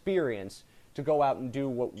has experience to go out and do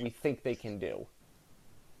what we think they can do.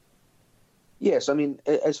 Yes, I mean,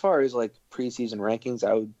 as far as, preseason rankings,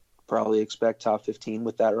 I would probably expect top 15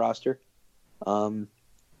 with that roster. And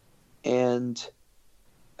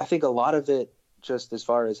I think a lot of it, just as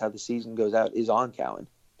far as how the season goes out, is on Cowan.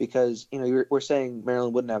 Because, we're saying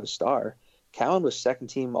Maryland wouldn't have a star. Cowan was second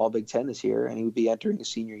team All Big Ten this year, and he would be entering his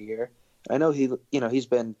senior year. I know he's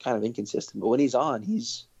been kind of inconsistent, but when he's on,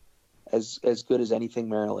 he's as good as anything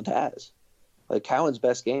Maryland has. Cowan's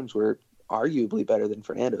best games were arguably better than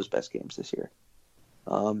Fernando's best games this year.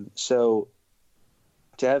 So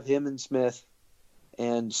to have him and Smith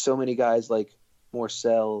and so many guys like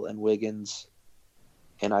Morsell and Wiggins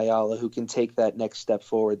and Ayala who can take that next step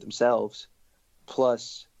forward themselves,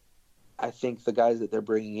 plus I think the guys that they're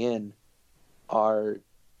bringing in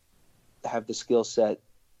have the skill set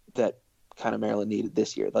that kind of Maryland needed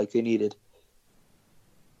this year. They needed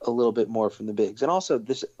a little bit more from the bigs. And also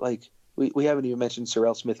this, we haven't even mentioned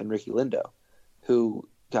Sorrell Smith and Ricky Lindo, who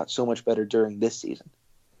got so much better during this season.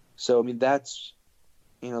 So, I mean, that's,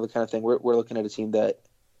 the kind of thing we're looking at a team that,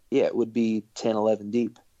 it would be 10, 11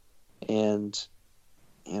 deep. And,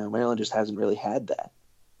 Maryland just hasn't really had that.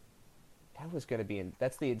 That was going to be,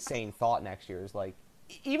 that's the insane thought next year is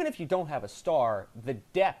even if you don't have a star, the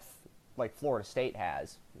depth like Florida State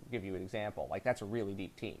has, I'll give you an example, that's a really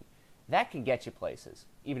deep team. That can get you places,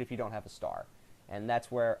 even if you don't have a star. And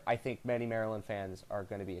that's where I think many Maryland fans are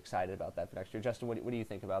going to be excited about that for next year. Justin, what do you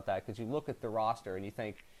think about that? Because you look at the roster and you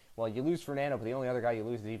think, well, you lose Fernando, but the only other guy you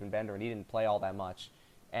lose is Even Bender, and he didn't play all that much.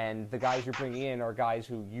 And the guys you're bringing in are guys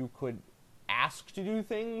who you could ask to do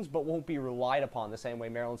things, but won't be relied upon the same way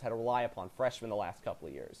Maryland's had to rely upon freshmen the last couple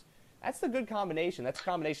of years. That's the good combination. That's a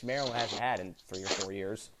combination Maryland hasn't had in 3 or 4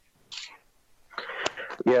 years.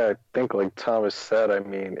 Yeah, I think like Thomas said, I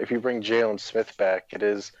mean, if you bring Jalen Smith back, it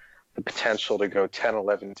is the potential to go 10,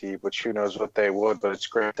 11 deep, which who knows what they would, but it's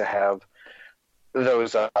great to have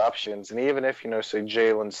those options. And even if, say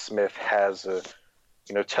Jalen Smith has a,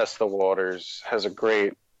 test the waters, has a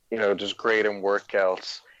great, just great in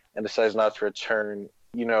workouts and decides not to return,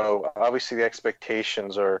 obviously the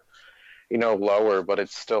expectations are, lower, but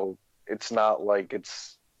it's not like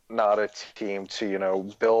it's not a team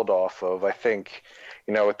to, build off of. I think,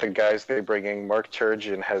 with the guys they bring in, Mark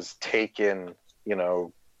Turgeon has taken,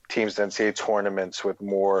 teams to NCAA tournaments with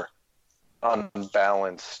more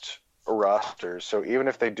unbalanced rosters. So even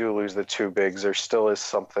if they do lose the 2 bigs, there still is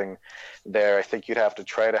something there. I think you'd have to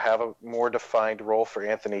try to have a more defined role for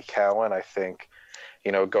Anthony Cowan. I think,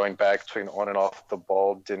 going back between on and off the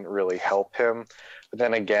ball didn't really help him. But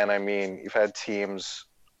then again, I mean, you've had teams,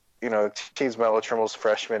 teams Melo Trimble's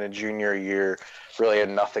freshman and junior year really had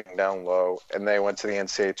nothing down low, and they went to the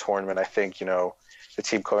NCAA tournament. I think, the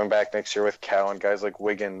team coming back next year with Cowan, guys like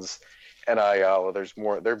Wiggins and Ayala,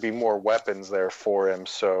 there'd be more weapons there for him.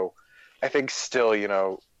 So I think still,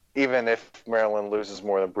 even if Maryland loses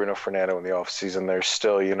more than Bruno Fernando in the offseason, there's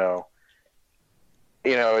still,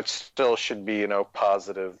 it still should be,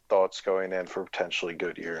 positive thoughts going in for a potentially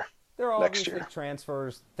good year. There are next obviously year.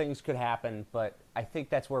 transfers, things could happen, but I think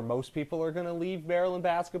that's where most people are going to leave Maryland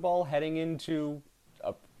basketball heading into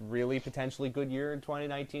a really potentially good year in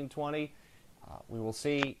 2019-20. We will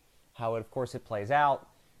see how, of course, it plays out.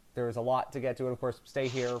 There is a lot to get to, and of course, stay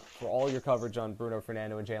here for all your coverage on Bruno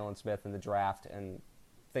Fernando and Jalen Smith and the draft and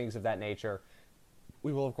things of that nature.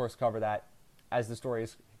 We will, of course, cover that as the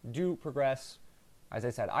stories do progress. As I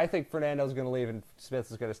said, I think Fernando's going to leave and Smith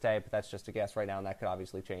is going to stay, but that's just a guess right now, and that could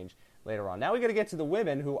obviously change later on. Now we got to get to the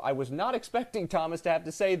women, who I was not expecting Thomas to have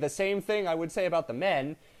to say the same thing I would say about the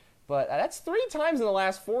men, but that's 3 times in the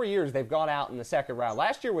last 4 years they've gone out in the second round.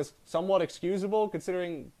 Last year was somewhat excusable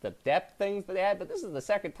considering the depth things that they had, but this is the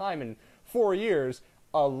second time in 4 years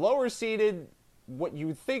a lower-seeded, what you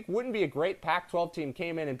would think wouldn't be a great Pac-12 team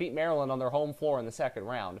came in and beat Maryland on their home floor in the second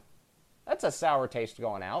round. That's a sour taste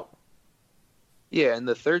going out. Yeah, and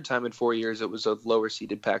the third time in 4 years, it was a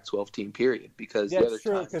lower-seeded Pac-12 team, period, because the other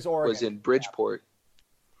time was in Bridgeport.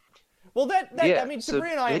 Well, I mean,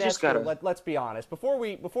 Sabrina Ionescu, let's be honest. Before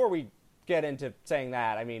we get into saying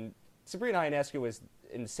that, I mean, Sabrina Ionescu is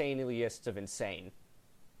insaneliest of insane.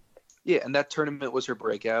 Yeah, and that tournament was her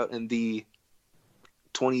breakout, and the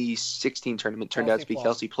 2016 tournament turned out to be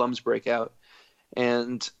Kelsey Plum's breakout.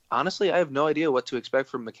 And honestly, I have no idea what to expect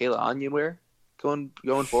from Michaela Onyenwere going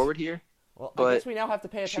forward here. Well, I guess we now have to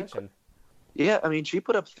pay attention. I mean, she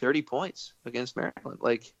put up 30 points against Maryland.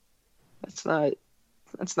 Like, that's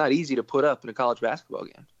not easy to put up in a college basketball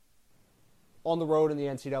game. On the road in the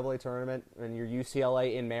NCAA tournament, and your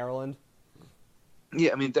UCLA in Maryland.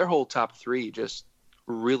 Yeah, I mean, their whole top 3 just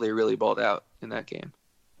really, really balled out in that game.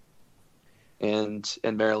 And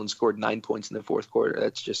Maryland scored 9 points in the fourth quarter.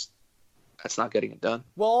 That's not getting it done.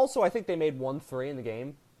 Well, also, I think they made 1 3 in the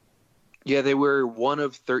game. Yeah, they were 1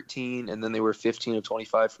 of 13, and then they were 15 of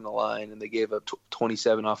 25 from the line, and they gave up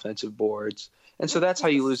 27 offensive boards. And so that's how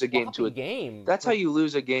you lose a game to a game. That's how you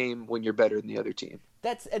lose a game when you're better than the other team.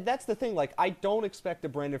 That's the thing. Like, I don't expect the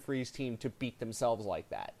Brenda Frese team to beat themselves like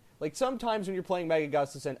that. Like, sometimes when you're playing Megan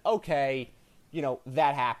Gustafson, okay,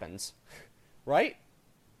 that happens, right?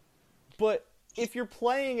 But if you're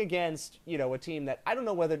playing against, a team that, I don't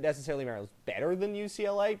know whether necessarily Maryland's better than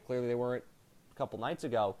UCLA. Clearly they weren't a couple nights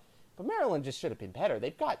ago. But Maryland just should have been better.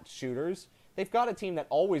 They've got shooters. They've got a team that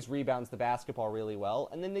always rebounds the basketball really well,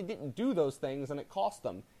 and then they didn't do those things, and it cost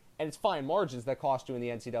them. And it's fine margins that cost you in the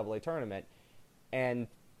NCAA tournament, and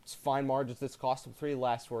it's fine margins that's cost them 3 of the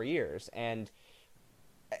last 4 years. And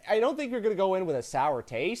I don't think you're going to go in with a sour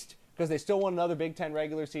taste, because they still won another Big Ten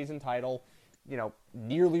regular season title,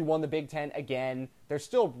 nearly won the Big Ten again. They're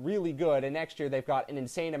still really good, and next year they've got an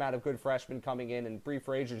insane amount of good freshmen coming in, and Bree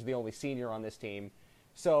Frazier's the only senior on this team.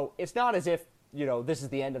 So it's not as if, this is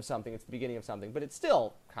the end of something, it's the beginning of something, but it's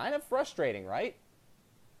still kind of frustrating, right?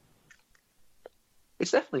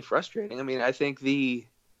 It's definitely frustrating. I mean, I think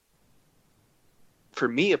for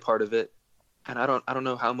me, a part of it, and I don't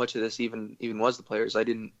know how much of this even was the players. I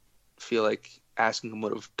didn't feel like asking them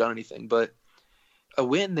would have done anything, but a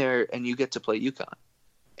win there and you get to play UConn.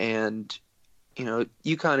 And,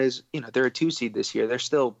 UConn is, they're a 2 seed this year. They're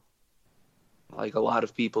still like a lot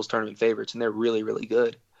of people's tournament favorites, and they're really, really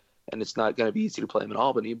good. And it's not going to be easy to play them in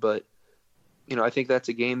Albany, but, I think that's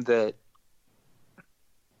a game that,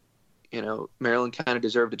 Maryland kind of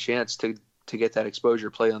deserved a chance to get that exposure,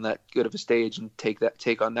 play on that good of a stage, and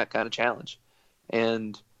take on that kind of challenge.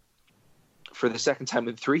 And for the second time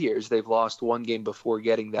in 3 years, they've lost 1 game before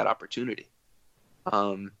getting that opportunity.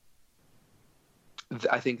 I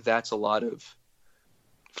think that's a lot of,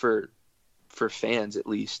 for fans at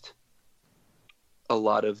least, a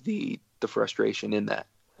lot of the frustration in that.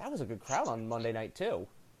 That was a good crowd on Monday night too.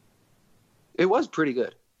 It was pretty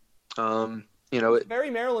good. It's a very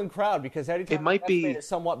Maryland crowd, because anytime it might be made a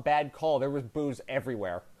somewhat bad call, there was booze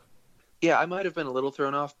everywhere. Yeah, I might have been a little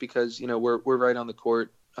thrown off because we're right on the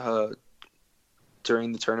court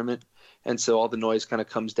during the tournament, and so all the noise kind of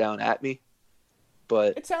comes down at me.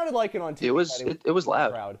 But it sounded like it on TV. It was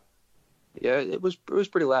loud. Crowd. Yeah, it was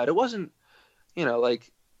pretty loud. It wasn't,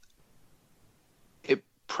 it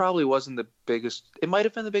probably wasn't the biggest. It might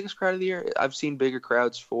have been the biggest crowd of the year. I've seen bigger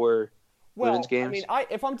crowds for women's games. I mean,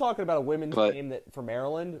 if I'm talking about a women's game that for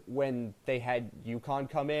Maryland, when they had UConn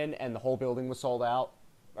come in and the whole building was sold out,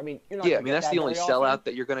 I mean, you're not. Yeah, I mean that's the only sellout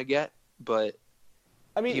that you're going to get. But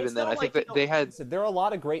I mean, even then, I think that they had. There are a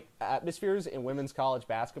lot of great atmospheres in women's college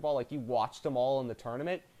basketball. Like, you watched them all in the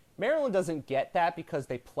tournament. Maryland doesn't get that because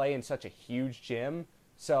they play in such a huge gym.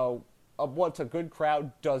 So what's a good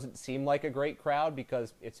crowd doesn't seem like a great crowd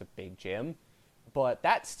because it's a big gym. But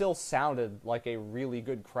that still sounded like a really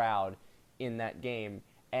good crowd in that game.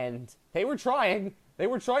 And they were trying. They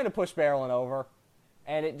were trying to push Maryland over.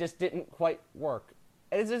 And it just didn't quite work.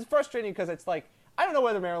 And it's frustrating because it's like, I don't know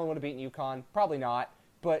whether Maryland would have beaten UConn. Probably not.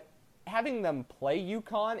 But having them play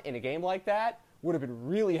UConn in a game like that would have been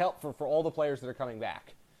really helpful for all the players that are coming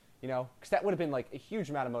back. Because that would have been like a huge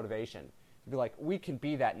amount of motivation to be like, we can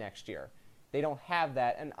be that next year. They don't have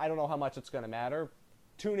that, and I don't know how much it's going to matter.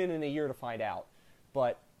 Tune in a year to find out.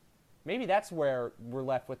 But maybe that's where we're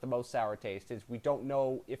left with the most sour taste, is we don't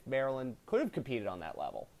know if Maryland could have competed on that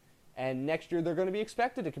level. And next year they're going to be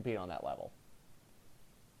expected to compete on that level.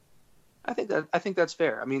 I think that's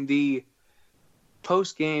fair. I mean, the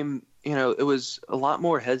post game, it was a lot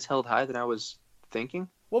more heads held high than I was thinking.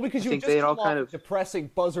 Well, because you just come off a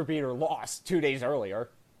depressing buzzer beater loss 2 days earlier.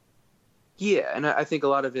 Yeah, and I think a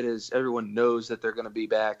lot of it is everyone knows that they're going to be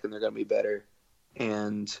back and they're going to be better.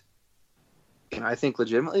 And I think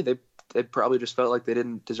legitimately they probably just felt like they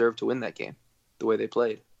didn't deserve to win that game the way they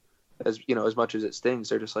played. As much as it stings,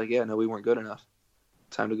 they're just like, yeah, no, we weren't good enough.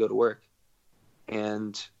 Time to go to work.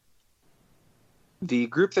 And the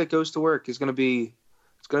group that goes to work is going to be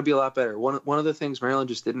a lot better. One of the things Maryland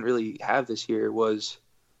just didn't really have this year was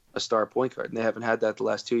a star point guard, and they haven't had that the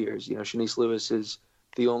last 2 years. Shanice Lewis is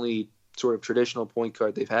the only sort of traditional point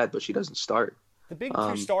guard they've had, but she doesn't start. The big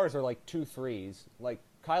two stars are like 2 threes. Like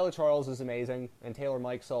Kyla Charles is amazing, and Taylor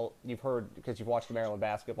Mikesell, you've heard because you've watched the Maryland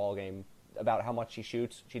basketball game about how much she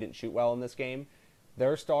shoots. She didn't shoot well in this game.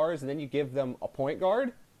 They're stars, and then you give them a point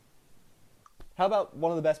guard. How about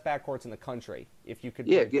one of the best backcourts in the country? If you could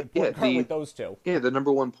point guard with those two. Yeah, the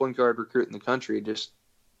number 1 point guard recruit in the country, just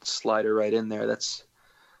slide her right in there. That's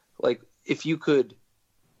like if you could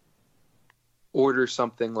order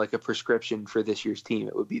something like a prescription for this year's team,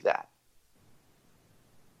 it would be that.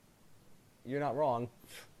 You're not wrong.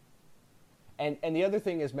 And the other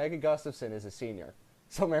thing is Megan Gustafson is a senior,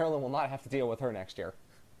 so Maryland will not have to deal with her next year.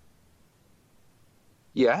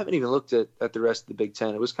 Yeah, I haven't even looked at the rest of the Big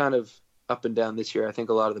Ten. It was kind of up and down this year. I think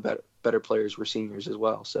a lot of the better players were seniors as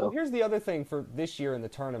well. So here's the other thing for this year in the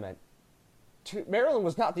tournament. Maryland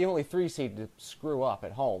was not the only 3 seed to screw up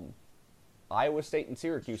at home. Iowa State and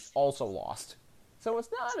Syracuse also lost. So it's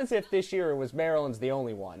not as if this year it was Maryland's the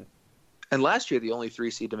only one. And last year the only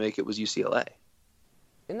 3 seed to make it was UCLA.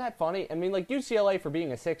 Isn't that funny? I mean, like UCLA for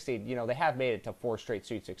being a 6 seed, they have made it to 4 straight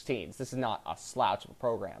Sweet 16s. This is not a slouch of a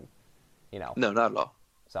program, No, not at all.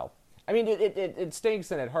 So, I mean, it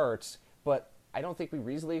stinks and it hurts, but I don't think we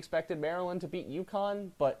reasonably expected Maryland to beat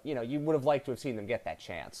UConn, but, you would have liked to have seen them get that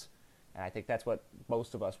chance. And I think that's what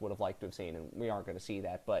most of us would have liked to have seen, and we aren't going to see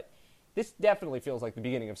that. But this definitely feels like the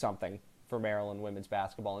beginning of something for Maryland women's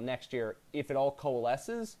basketball. And next year, if it all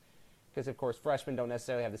coalesces, because, of course, freshmen don't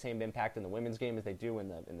necessarily have the same impact in the women's game as they do in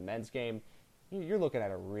the men's game, you're looking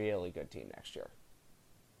at a really good team next year.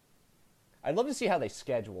 I'd love to see how they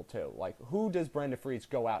schedule, too. Like, who does Brenda Frese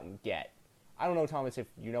go out and get? I don't know, Thomas, if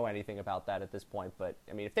you know anything about that at this point, but,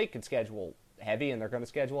 I mean, if they could schedule heavy, and they're going to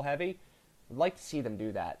schedule heavy, I'd like to see them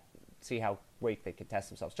do that, see how great they could test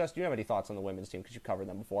themselves. Justin, do you have any thoughts on the women's team, because you covered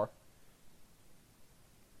them before?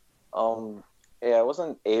 Yeah, I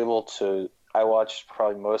wasn't able to. I watched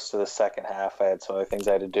probably most of the second half. I had some other things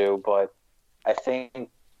I had to do, but I think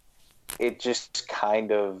it just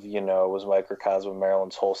kind of, was microcosm of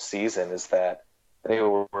Maryland's whole season, is that they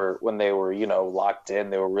were, when they were, locked in,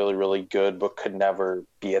 they were really, really good, but could never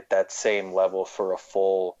be at that same level for a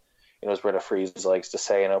full, as Brenda Frese likes to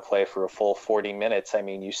say, play for a full 40 minutes. I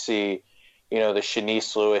mean, you see, the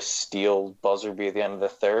Shanice Lewis steal buzzer beat at the end of the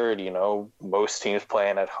third. Most teams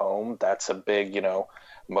playing at home, that's a big,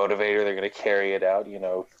 motivator. They're going to carry it out,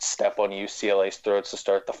 step on UCLA's throats to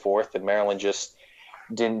start the fourth. And Maryland just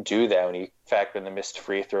didn't do that when you factor in the missed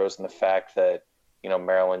free throws and the fact that,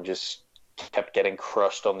 Maryland just kept getting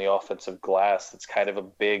crushed on the offensive glass. It's kind of a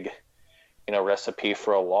big, recipe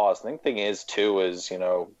for a loss. The thing is, too, is,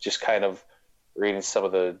 just kind of reading some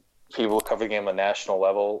of the people who cover the game on the national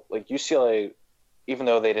level, like UCLA, even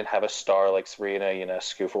though they didn't have a star like Serena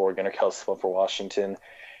Ionescu for Oregon or Kelsey Plum for Washington,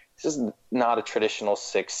 this is not a traditional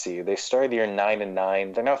 6 seed. They started the year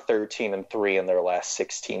 9-9. They're now 13-3 in their last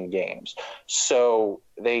 16 games. So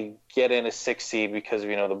they get in a 6 seed because of,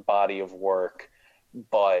 the body of work.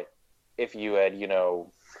 But if you had,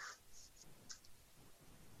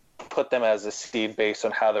 put them as a seed based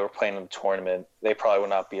on how they were playing in the tournament, they probably would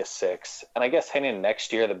not be a 6. And I guess heading into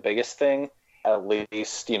next year, the biggest thing, at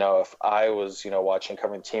least, if I was, watching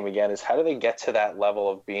covering the team again, is how do they get to that level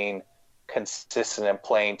of being consistent and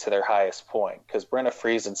playing to their highest point? Because Brenda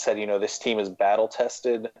Frese had said, this team is battle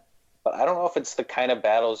tested, but I don't know if it's the kind of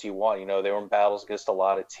battles you want. They were in battles against a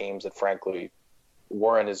lot of teams that frankly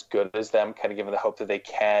weren't as good as them, kind of giving the hope that they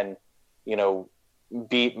can,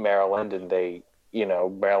 beat Maryland, and they,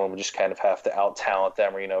 Maryland would just kind of have to out-talent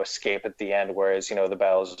them or, escape at the end. Whereas, the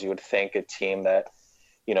battles you would think a team that,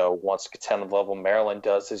 wants to contend with level Maryland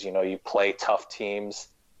does is, you play tough teams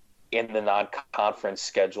in the non-conference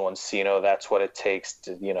schedule and see, that's what it takes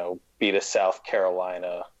to, beat a South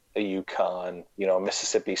Carolina, a UConn,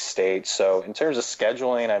 Mississippi State. So in terms of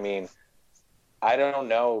scheduling, I mean, I don't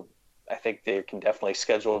know. I think they can definitely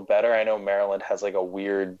schedule better. I know Maryland has like a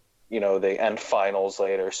weird, they end finals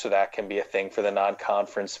later, so that can be a thing for the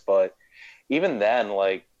non-conference. But even then,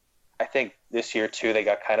 like, I think this year too, they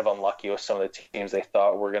got kind of unlucky with some of the teams they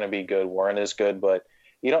thought were going to be good, weren't as good. But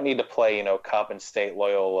you don't need to play, Coppin State,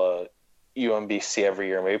 Loyola, UMBC every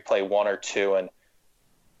year. Maybe play one or two, and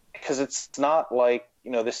because it's not like,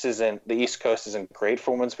 this isn't, the East Coast isn't great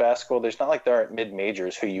for women's basketball. There's not like there aren't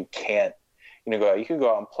mid-majors who you can't, go out. You can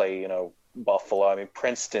go out and play, Buffalo. I mean,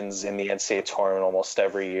 Princeton's in the NCAA tournament almost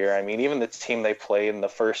every year. I mean, even the team they played in the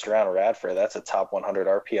first round, Radford, that's a top 100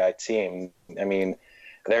 RPI team. I mean,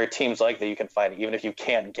 there are teams like that you can find, even if you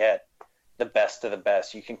can't get the best of the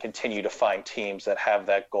best, you can continue to find teams that have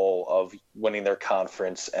that goal of winning their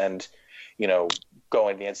conference and,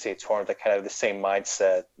 going to the NCAA tournament that kind of have the same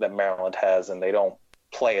mindset that Maryland has, and they don't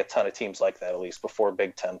play a ton of teams like that, at least before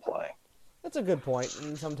Big Ten play. That's a good point.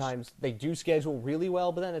 And sometimes they do schedule really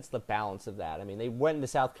well, but then it's the balance of that. I mean, they went into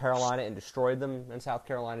South Carolina and destroyed them, and South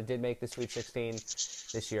Carolina did make the Sweet 16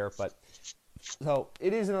 this year. But so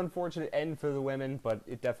it is an unfortunate end for the women, but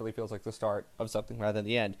it definitely feels like the start of something rather than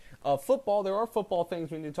the end. Football, there are football things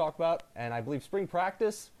we need to talk about, and I believe spring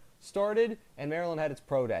practice started, and Maryland had its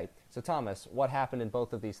pro day. So, Thomas, what happened in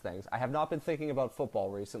both of these things? I have not been thinking about football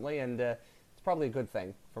recently, and it's probably a good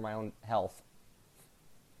thing for my own health.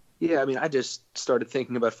 Yeah, I mean, I just started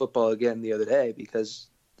thinking about football again the other day because,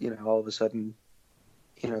 all of a sudden,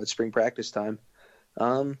 it's spring practice time.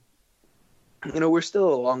 We're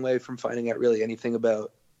still a long way from finding out really anything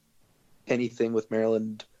about anything with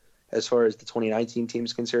Maryland as far as the 2019 team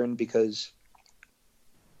is concerned, because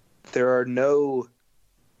there are none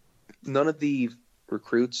of the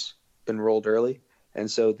recruits enrolled early. And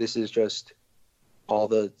so this is just all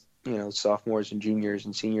the, sophomores and juniors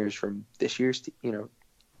and seniors from this year's,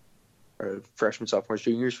 or freshmen, sophomores,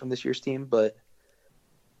 juniors from this year's team. But,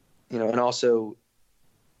 and also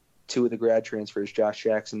two of the grad transfers, Josh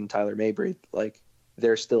Jackson and Tyler Mabry, like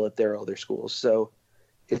they're still at their other schools. So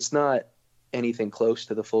it's not anything close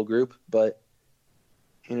to the full group, but,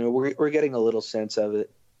 we're getting a little sense of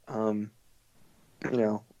it.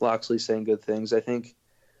 Loxley's saying good things. I think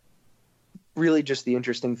really just the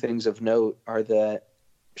interesting things of note are that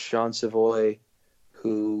Sean Savoy,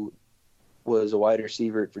 who was a wide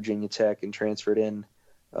receiver at Virginia Tech and transferred in,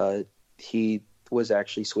 he was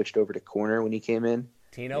actually switched over to corner when he came in.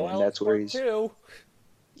 Tino, and that's where he's too.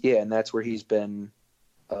 Yeah, and that's where he's been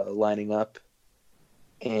lining up.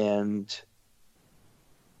 And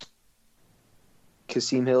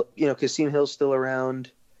Kasim Hill's still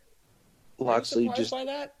around. Loxley just by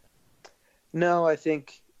that? No, I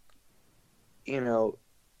think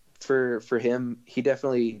for him,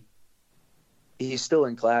 he's still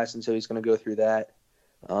in class, and so he's going to go through that.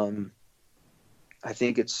 I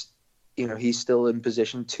think it's he's still in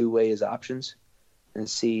position to weigh his options and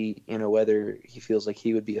see whether he feels like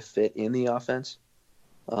he would be a fit in the offense.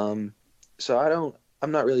 So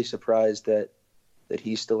I'm not really surprised that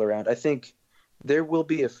he's still around. I think there will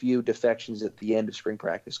be a few defections at the end of spring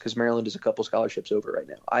practice because Maryland is a couple scholarships over right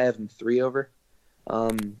now. I have them 3 over.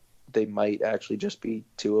 They might actually just be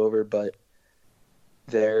 2 over, but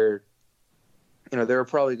there are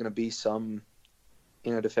probably going to be some,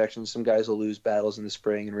 defections. Some guys will lose battles in the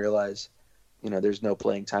spring and realize, there's no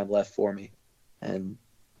playing time left for me, and,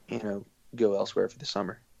 go elsewhere for the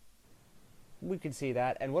summer. We could see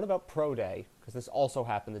that. And what about Pro Day? Because this also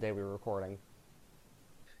happened the day we were recording.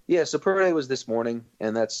 Yeah, so Pro Day was this morning,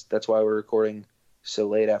 and that's why we're recording so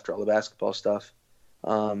late after all the basketball stuff.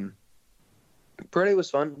 Pro Day was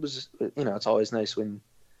fun. It was, it's always nice when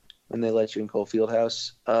they let you in Cole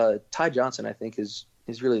Fieldhouse. Ty Johnson, I think, is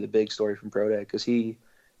really the big story from Pro Day because he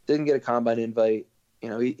didn't get a combine invite.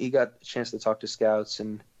 He got a chance to talk to scouts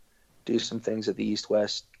and do some things at the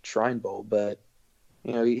East-West Shrine Bowl, but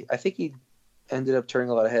I think he ended up turning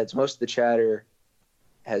a lot of heads. Most of the chatter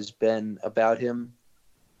has been about him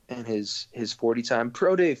and his 40 time.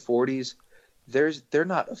 Pro Day 40s, they're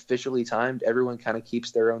not officially timed. Everyone kind of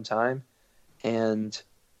keeps their own time, and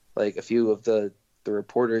like a few of the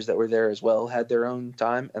reporters that were there as well had their own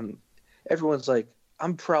time, and everyone's like,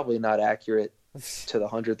 I'm probably not accurate to the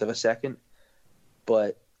 100th of a second,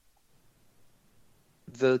 but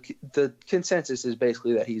the consensus is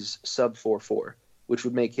basically that he's sub 4.4, which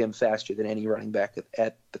would make him faster than any running back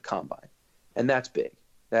at the combine, and that's big.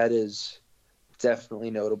 That is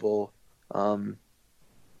definitely notable.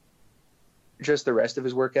 Just the rest of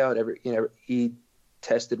his workout, he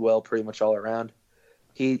tested well pretty much all around.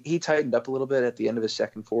 He tightened up a little bit at the end of his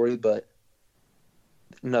second 40, but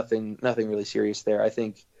nothing really serious there. I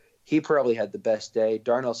think he probably had the best day.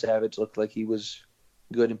 Darnell Savage looked like he was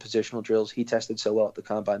good in positional drills. He tested so well at the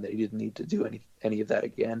combine that he didn't need to do any of that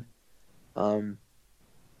again.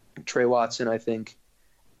 Trey Watson, I think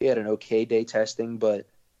he had an okay day testing, but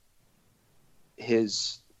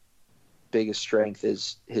his biggest strength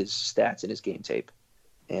is his stats and his game tape,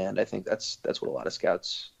 and I think that's what a lot of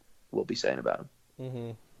scouts will be saying about him.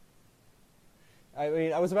 Mm-hmm. I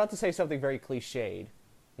mean, I was about to say something very cliched,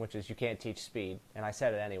 which is you can't teach speed, and I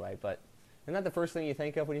said it anyway, but isn't that the first thing you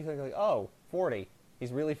think of when you think, like, oh, 40,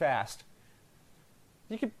 he's really fast?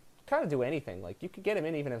 You could kind of do anything. Like, you could get him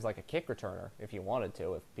in even as, like, a kick returner if you wanted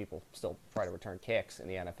to, if people still try to return kicks in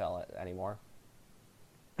the NFL anymore.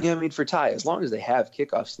 Yeah, I mean, for Ty, as long as they have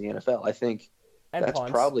kickoffs in the NFL, I think And that's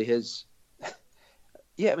punts. probably his.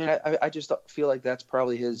 Yeah, I mean, I just feel like that's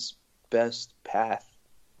probably his best path,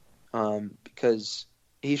 because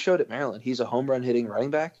he showed at Maryland he's a home run hitting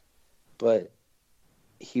running back, but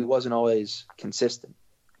he wasn't always consistent.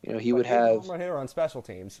 You know, he would He's a have. home run hitter on special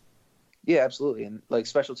teams. Yeah, absolutely, and like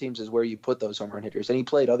special teams is where you put those home run hitters, and he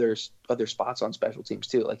played other spots on special teams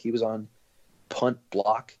too. Like he was on punt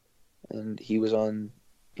block, and he was on,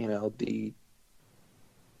 the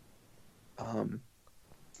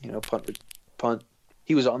punt.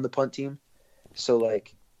 He was on the punt team, so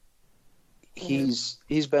like he's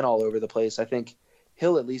been all over the place. I think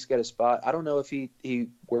he'll at least get a spot. I don't know if he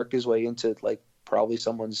worked his way into like probably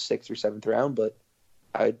someone's 6th or 7th round, but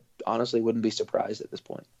I honestly wouldn't be surprised at this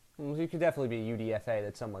point. He could definitely be a UDFA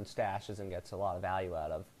that someone stashes and gets a lot of value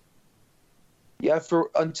out of. Yeah,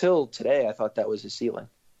 until today, I thought that was his ceiling.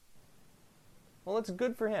 Well, it's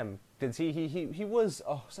good for him because he was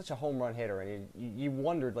such a home run hitter, and you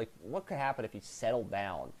wondered like what could happen if he settled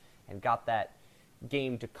down and got that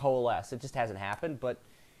game to coalesce. It just hasn't happened, but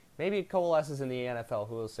maybe it coalesces in the NFL.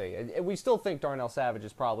 Who will see? And we still think Darnell Savage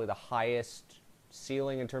is probably the highest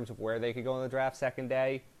ceiling in terms of where they could go in the draft second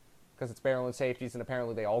day, because it's Maryland safeties, and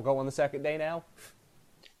apparently they all go on the second day now.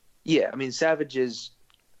 Yeah, I mean Savage is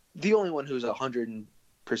the only one who's 100%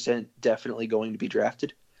 definitely going to be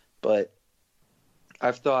drafted, but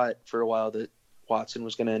I've thought for a while that Watson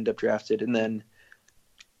was going to end up drafted, and then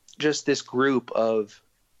just this group of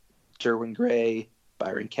Derwin Gray,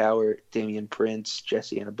 Byron Cowart, Damian Prince,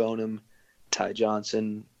 Jesse Annabonum, Ty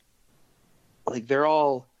Johnson, like they're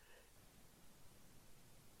all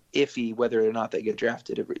iffy whether or not they get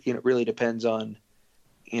drafted. It really depends on,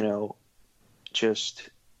 just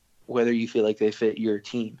whether you feel like they fit your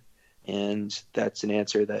team, and that's an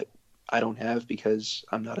answer that I don't have because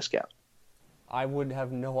I'm not a scout. I would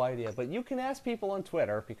have no idea, but you can ask people on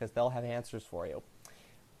Twitter because they'll have answers for you.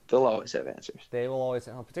 They'll always have answers. They will always,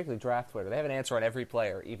 particularly draft Twitter. They have an answer on every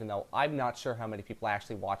player, even though I'm not sure how many people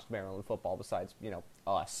actually watched Maryland football besides,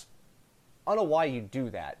 us. I don't know why you do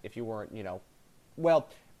that if you weren't, well,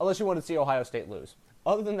 unless you want to see Ohio State lose.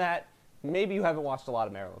 Other than that, maybe you haven't watched a lot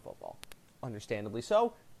of Maryland football. Understandably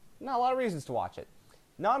so. Not a lot of reasons to watch it.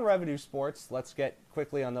 Non-revenue sports, let's get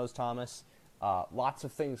quickly on those, Thomas. Lots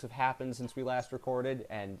of things have happened since we last recorded,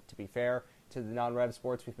 and to be fair to the non-rev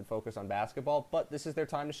sports, we've been focused on basketball, but this is their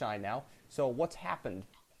time to shine now. So what's happened?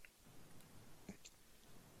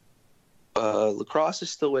 Lacrosse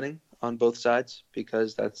is still winning on both sides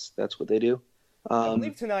because that's what they do. I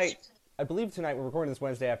believe tonight we're recording this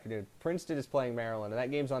Wednesday afternoon. Princeton is playing Maryland, and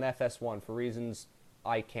that game's on FS1 for reasons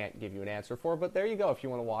I can't give you an answer for, but there you go if you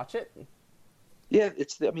want to watch it. Yeah,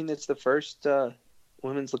 it's the first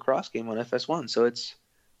women's lacrosse game on FS1, so it's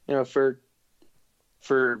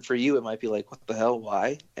for you it might be like what the hell,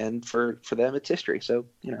 why, and for them it's history. So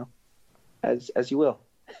as you will.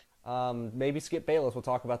 Maybe Skip Bayless will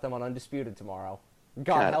talk about them on Undisputed tomorrow.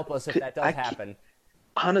 God help us if that does happen.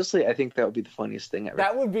 Honestly, I think that would be the funniest thing ever.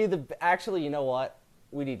 That would be actually, you know what?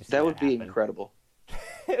 We need to see that would be happen. incredible.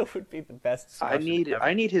 It would be the best discussion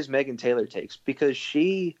I need his Megan Taylor takes because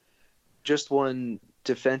she just won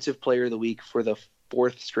Defensive Player of the Week for the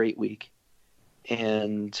 4th straight week,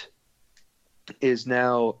 and is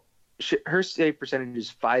now her save percentage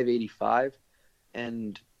is .585,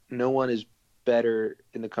 and no one is better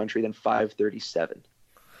in the country than .537.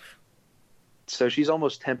 So she's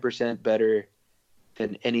almost 10% better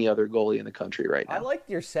than any other goalie in the country right now. I liked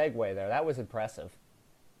your segue there. That was impressive.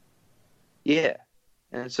 Yeah.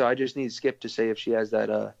 And so I just need Skip to say if she has that,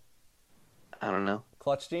 I don't know.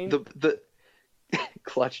 Clutch gene? The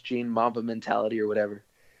clutch gene, Mamba mentality or whatever.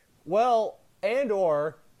 Well,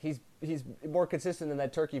 or he's more consistent than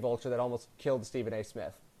that turkey vulture that almost killed Stephen A.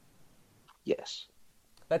 Smith. Yes.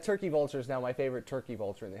 That turkey vulture is now my favorite turkey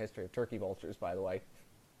vulture in the history of turkey vultures, by the way.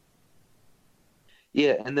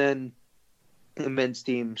 Yeah, and then the men's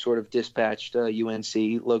team sort of dispatched UNC.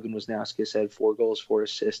 Logan Wisnauskas had 4 goals, 4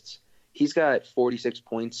 assists. He's got 46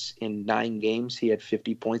 points in 9 games. He had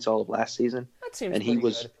 50 points all of last season. That seems and pretty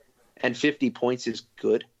good. And 50 points is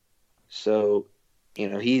good. So,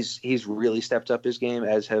 he's really stepped up his game,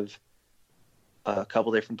 as have a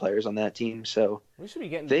couple different players on that team. So We should be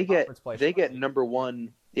getting they conference play get shortly. number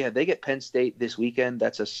 1. Yeah, they get Penn State this weekend.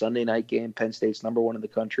 That's a Sunday night game. Penn State's number 1 in the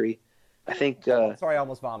country. I think. Sorry, I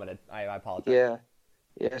almost vomited. I apologize.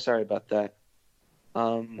 Yeah. Sorry about that.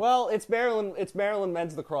 Well, it's Maryland. It's Maryland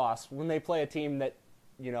men's lacrosse. When they play a team that,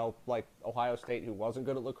 like Ohio State, who wasn't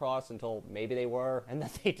good at lacrosse until maybe they were, and then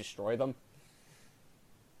they destroy them.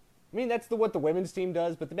 I mean, that's what the women's team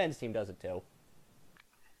does, but the men's team does it too.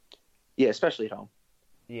 Yeah, especially at home.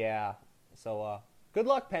 Yeah. So, good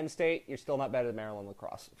luck, Penn State. You're still not better than Maryland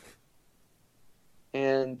lacrosse.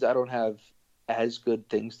 And I don't have as good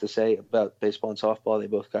things to say about baseball and softball. They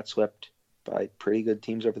both got swept by pretty good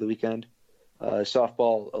teams over the weekend.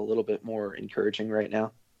 Softball a little bit more encouraging right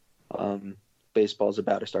now. Baseball's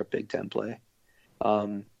about to start Big Ten play.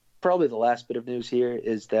 Probably the last bit of news here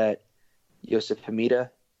is that Yosef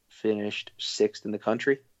Hamida finished 6th in the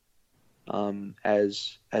country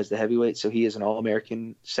as the heavyweight. So he is an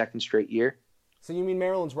All-American second straight year. So you mean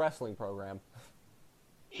Maryland's wrestling program?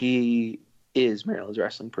 He is Maryland's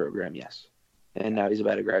wrestling program, yes. And now he's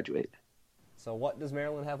about to graduate. So what does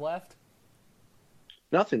Maryland have left?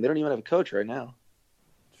 Nothing. They don't even have a coach right now.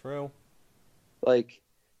 True. Like,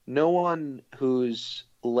 no one who's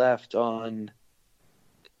left on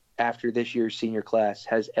after this year's senior class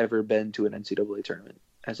has ever been to an NCAA tournament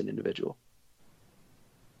as an individual.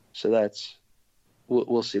 So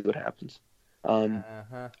we'll see what happens.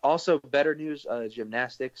 Also, better news,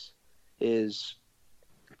 gymnastics is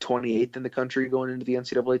 28th in the country going into the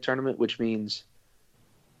NCAA tournament, which means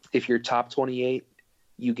if you're top 28,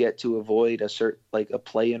 you get to avoid a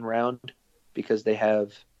play-in round, because they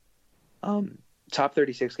have top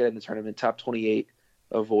 36 get in the tournament, top 28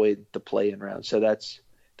 avoid the play-in round. So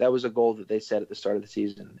that was a goal that they set at the start of the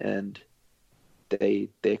season, and they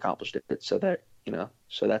accomplished it. So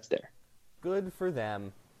so that's there. Good for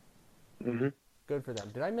them. Mm-hmm. Good for them.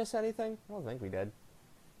 Did I miss anything? I don't think we did.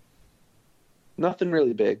 Nothing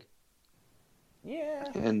really big. Yeah.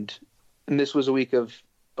 And this was a week of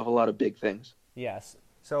a lot of big things. Yes.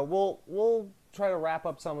 So we'll try to wrap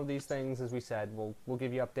up some of these things, as we said. We'll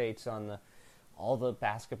give you updates on all the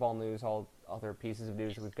basketball news, all other pieces of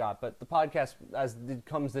news that we've got. But the podcast, as it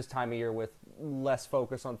comes this time of year with less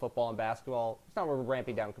focus on football and basketball, it's not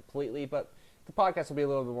ramping down completely, but the podcast will be a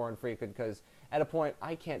little bit more infrequent, because at a point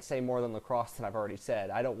I can't say more than lacrosse than I've already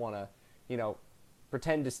said. I don't want to,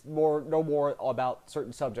 pretend to know more about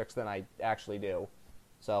certain subjects than I actually do.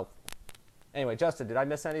 So, anyway, Justin, did I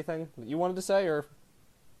miss anything that you wanted to say, or?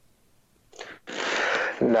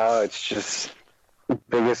 No, it's just the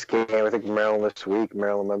biggest game. I think Maryland this week,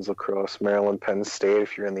 Maryland men's lacrosse, Maryland Penn State.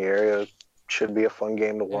 If you're in the area, should be a fun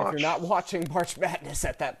game to watch. And if you're not watching March Madness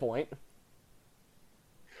at that point.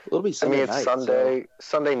 It'll be Sunday it's night.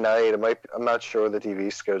 Sunday night. It might. I'm not sure what the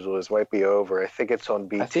TV schedule is. Might be over. I think it's on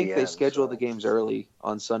BTN. I think they schedule the games early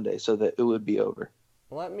on Sunday so that it would be over.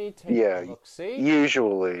 Let me take a look. See?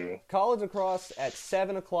 Usually. College lacrosse at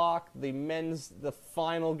 7 o'clock. The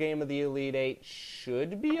final game of the Elite Eight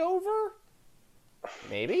should be over?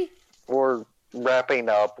 Maybe? Or wrapping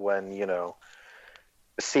up when,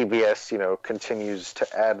 CBS, continues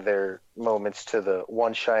to add their moments to the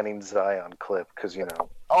One Shining Zion clip, because,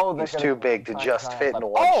 he's too big to just fit in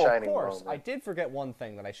one shining of course. moment. I did forget one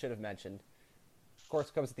thing that I should have mentioned. Of course,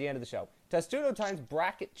 it comes at the end of the show. Testudo Times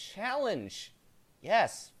Bracket Challenge.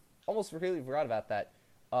 Yes. Almost really forgot about that.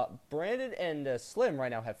 Brandon and Slim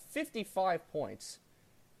right now have 55 points.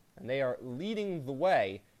 And they are leading the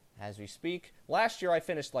way as we speak. Last year I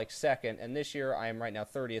finished second, and this year I am right now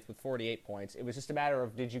 30th with 48 points. It was just a matter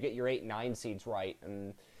of, did you get your 8 and 9 seeds right?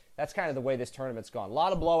 And that's kind of the way this tournament's gone. A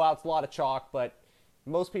lot of blowouts, a lot of chalk, but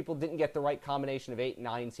most people didn't get the right combination of 8,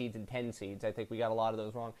 9 seeds, and 10 seeds. I think we got a lot of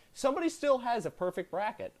those wrong. Somebody still has a perfect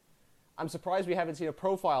bracket. I'm surprised we haven't seen a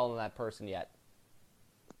profile on that person yet.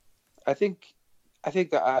 I think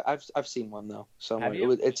that I've seen one though somewhere. Have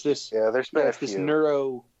you? It's this. Yeah, there's been a this few.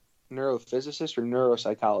 neurophysicist or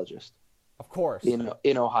neuropsychologist Of course. in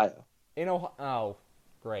Ohio. In Ohio. Oh,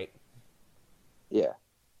 great. Yeah.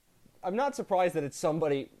 I'm not surprised that it's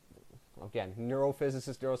somebody, again,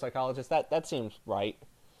 neurophysicist, neuropsychologist. That seems right.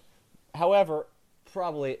 However,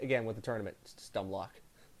 probably, again, with the tournament, it's just dumb luck.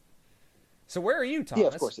 So where are you, Thomas? Yeah,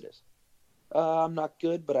 of course it is. I'm not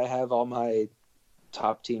good, but I have all my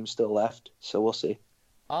top teams still left, so we'll see.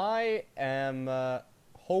 I am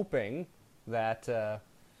hoping that,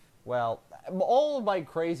 well, all of my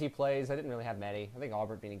crazy plays, I didn't really have many. I think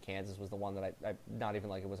Auburn beating Kansas was the one that I not even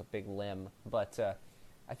like it was a big limb. But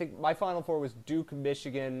I think my Final Four was Duke,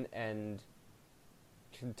 Michigan, and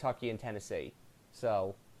Kentucky and Tennessee.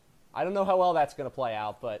 So I don't know how well that's going to play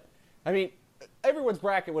out, but I mean, everyone's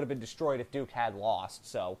bracket would have been destroyed if Duke had lost.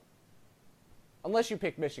 So unless you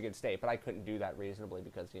pick Michigan State, but I couldn't do that reasonably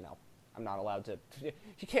because, you know, I'm not allowed to.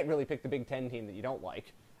 You can't really pick the Big Ten team that you don't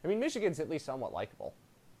like. I mean, Michigan's at least somewhat likable.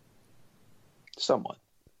 Somewhat.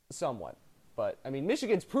 But, I mean,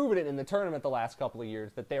 Michigan's proven it in the tournament the last couple of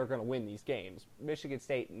years that they're going to win these games. Michigan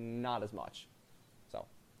State, not as much. So,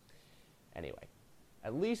 anyway.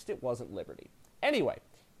 At least it wasn't Liberty. Anyway,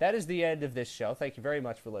 that is the end of this show. Thank you very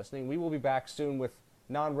much for listening. We will be back soon with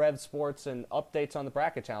non-Rev sports and updates on the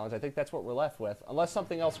bracket challenge. I think that's what we're left with. Unless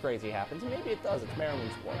something else crazy happens. Maybe it does. It's Maryland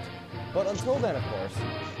sports. But until then, of course,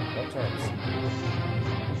 go Terps.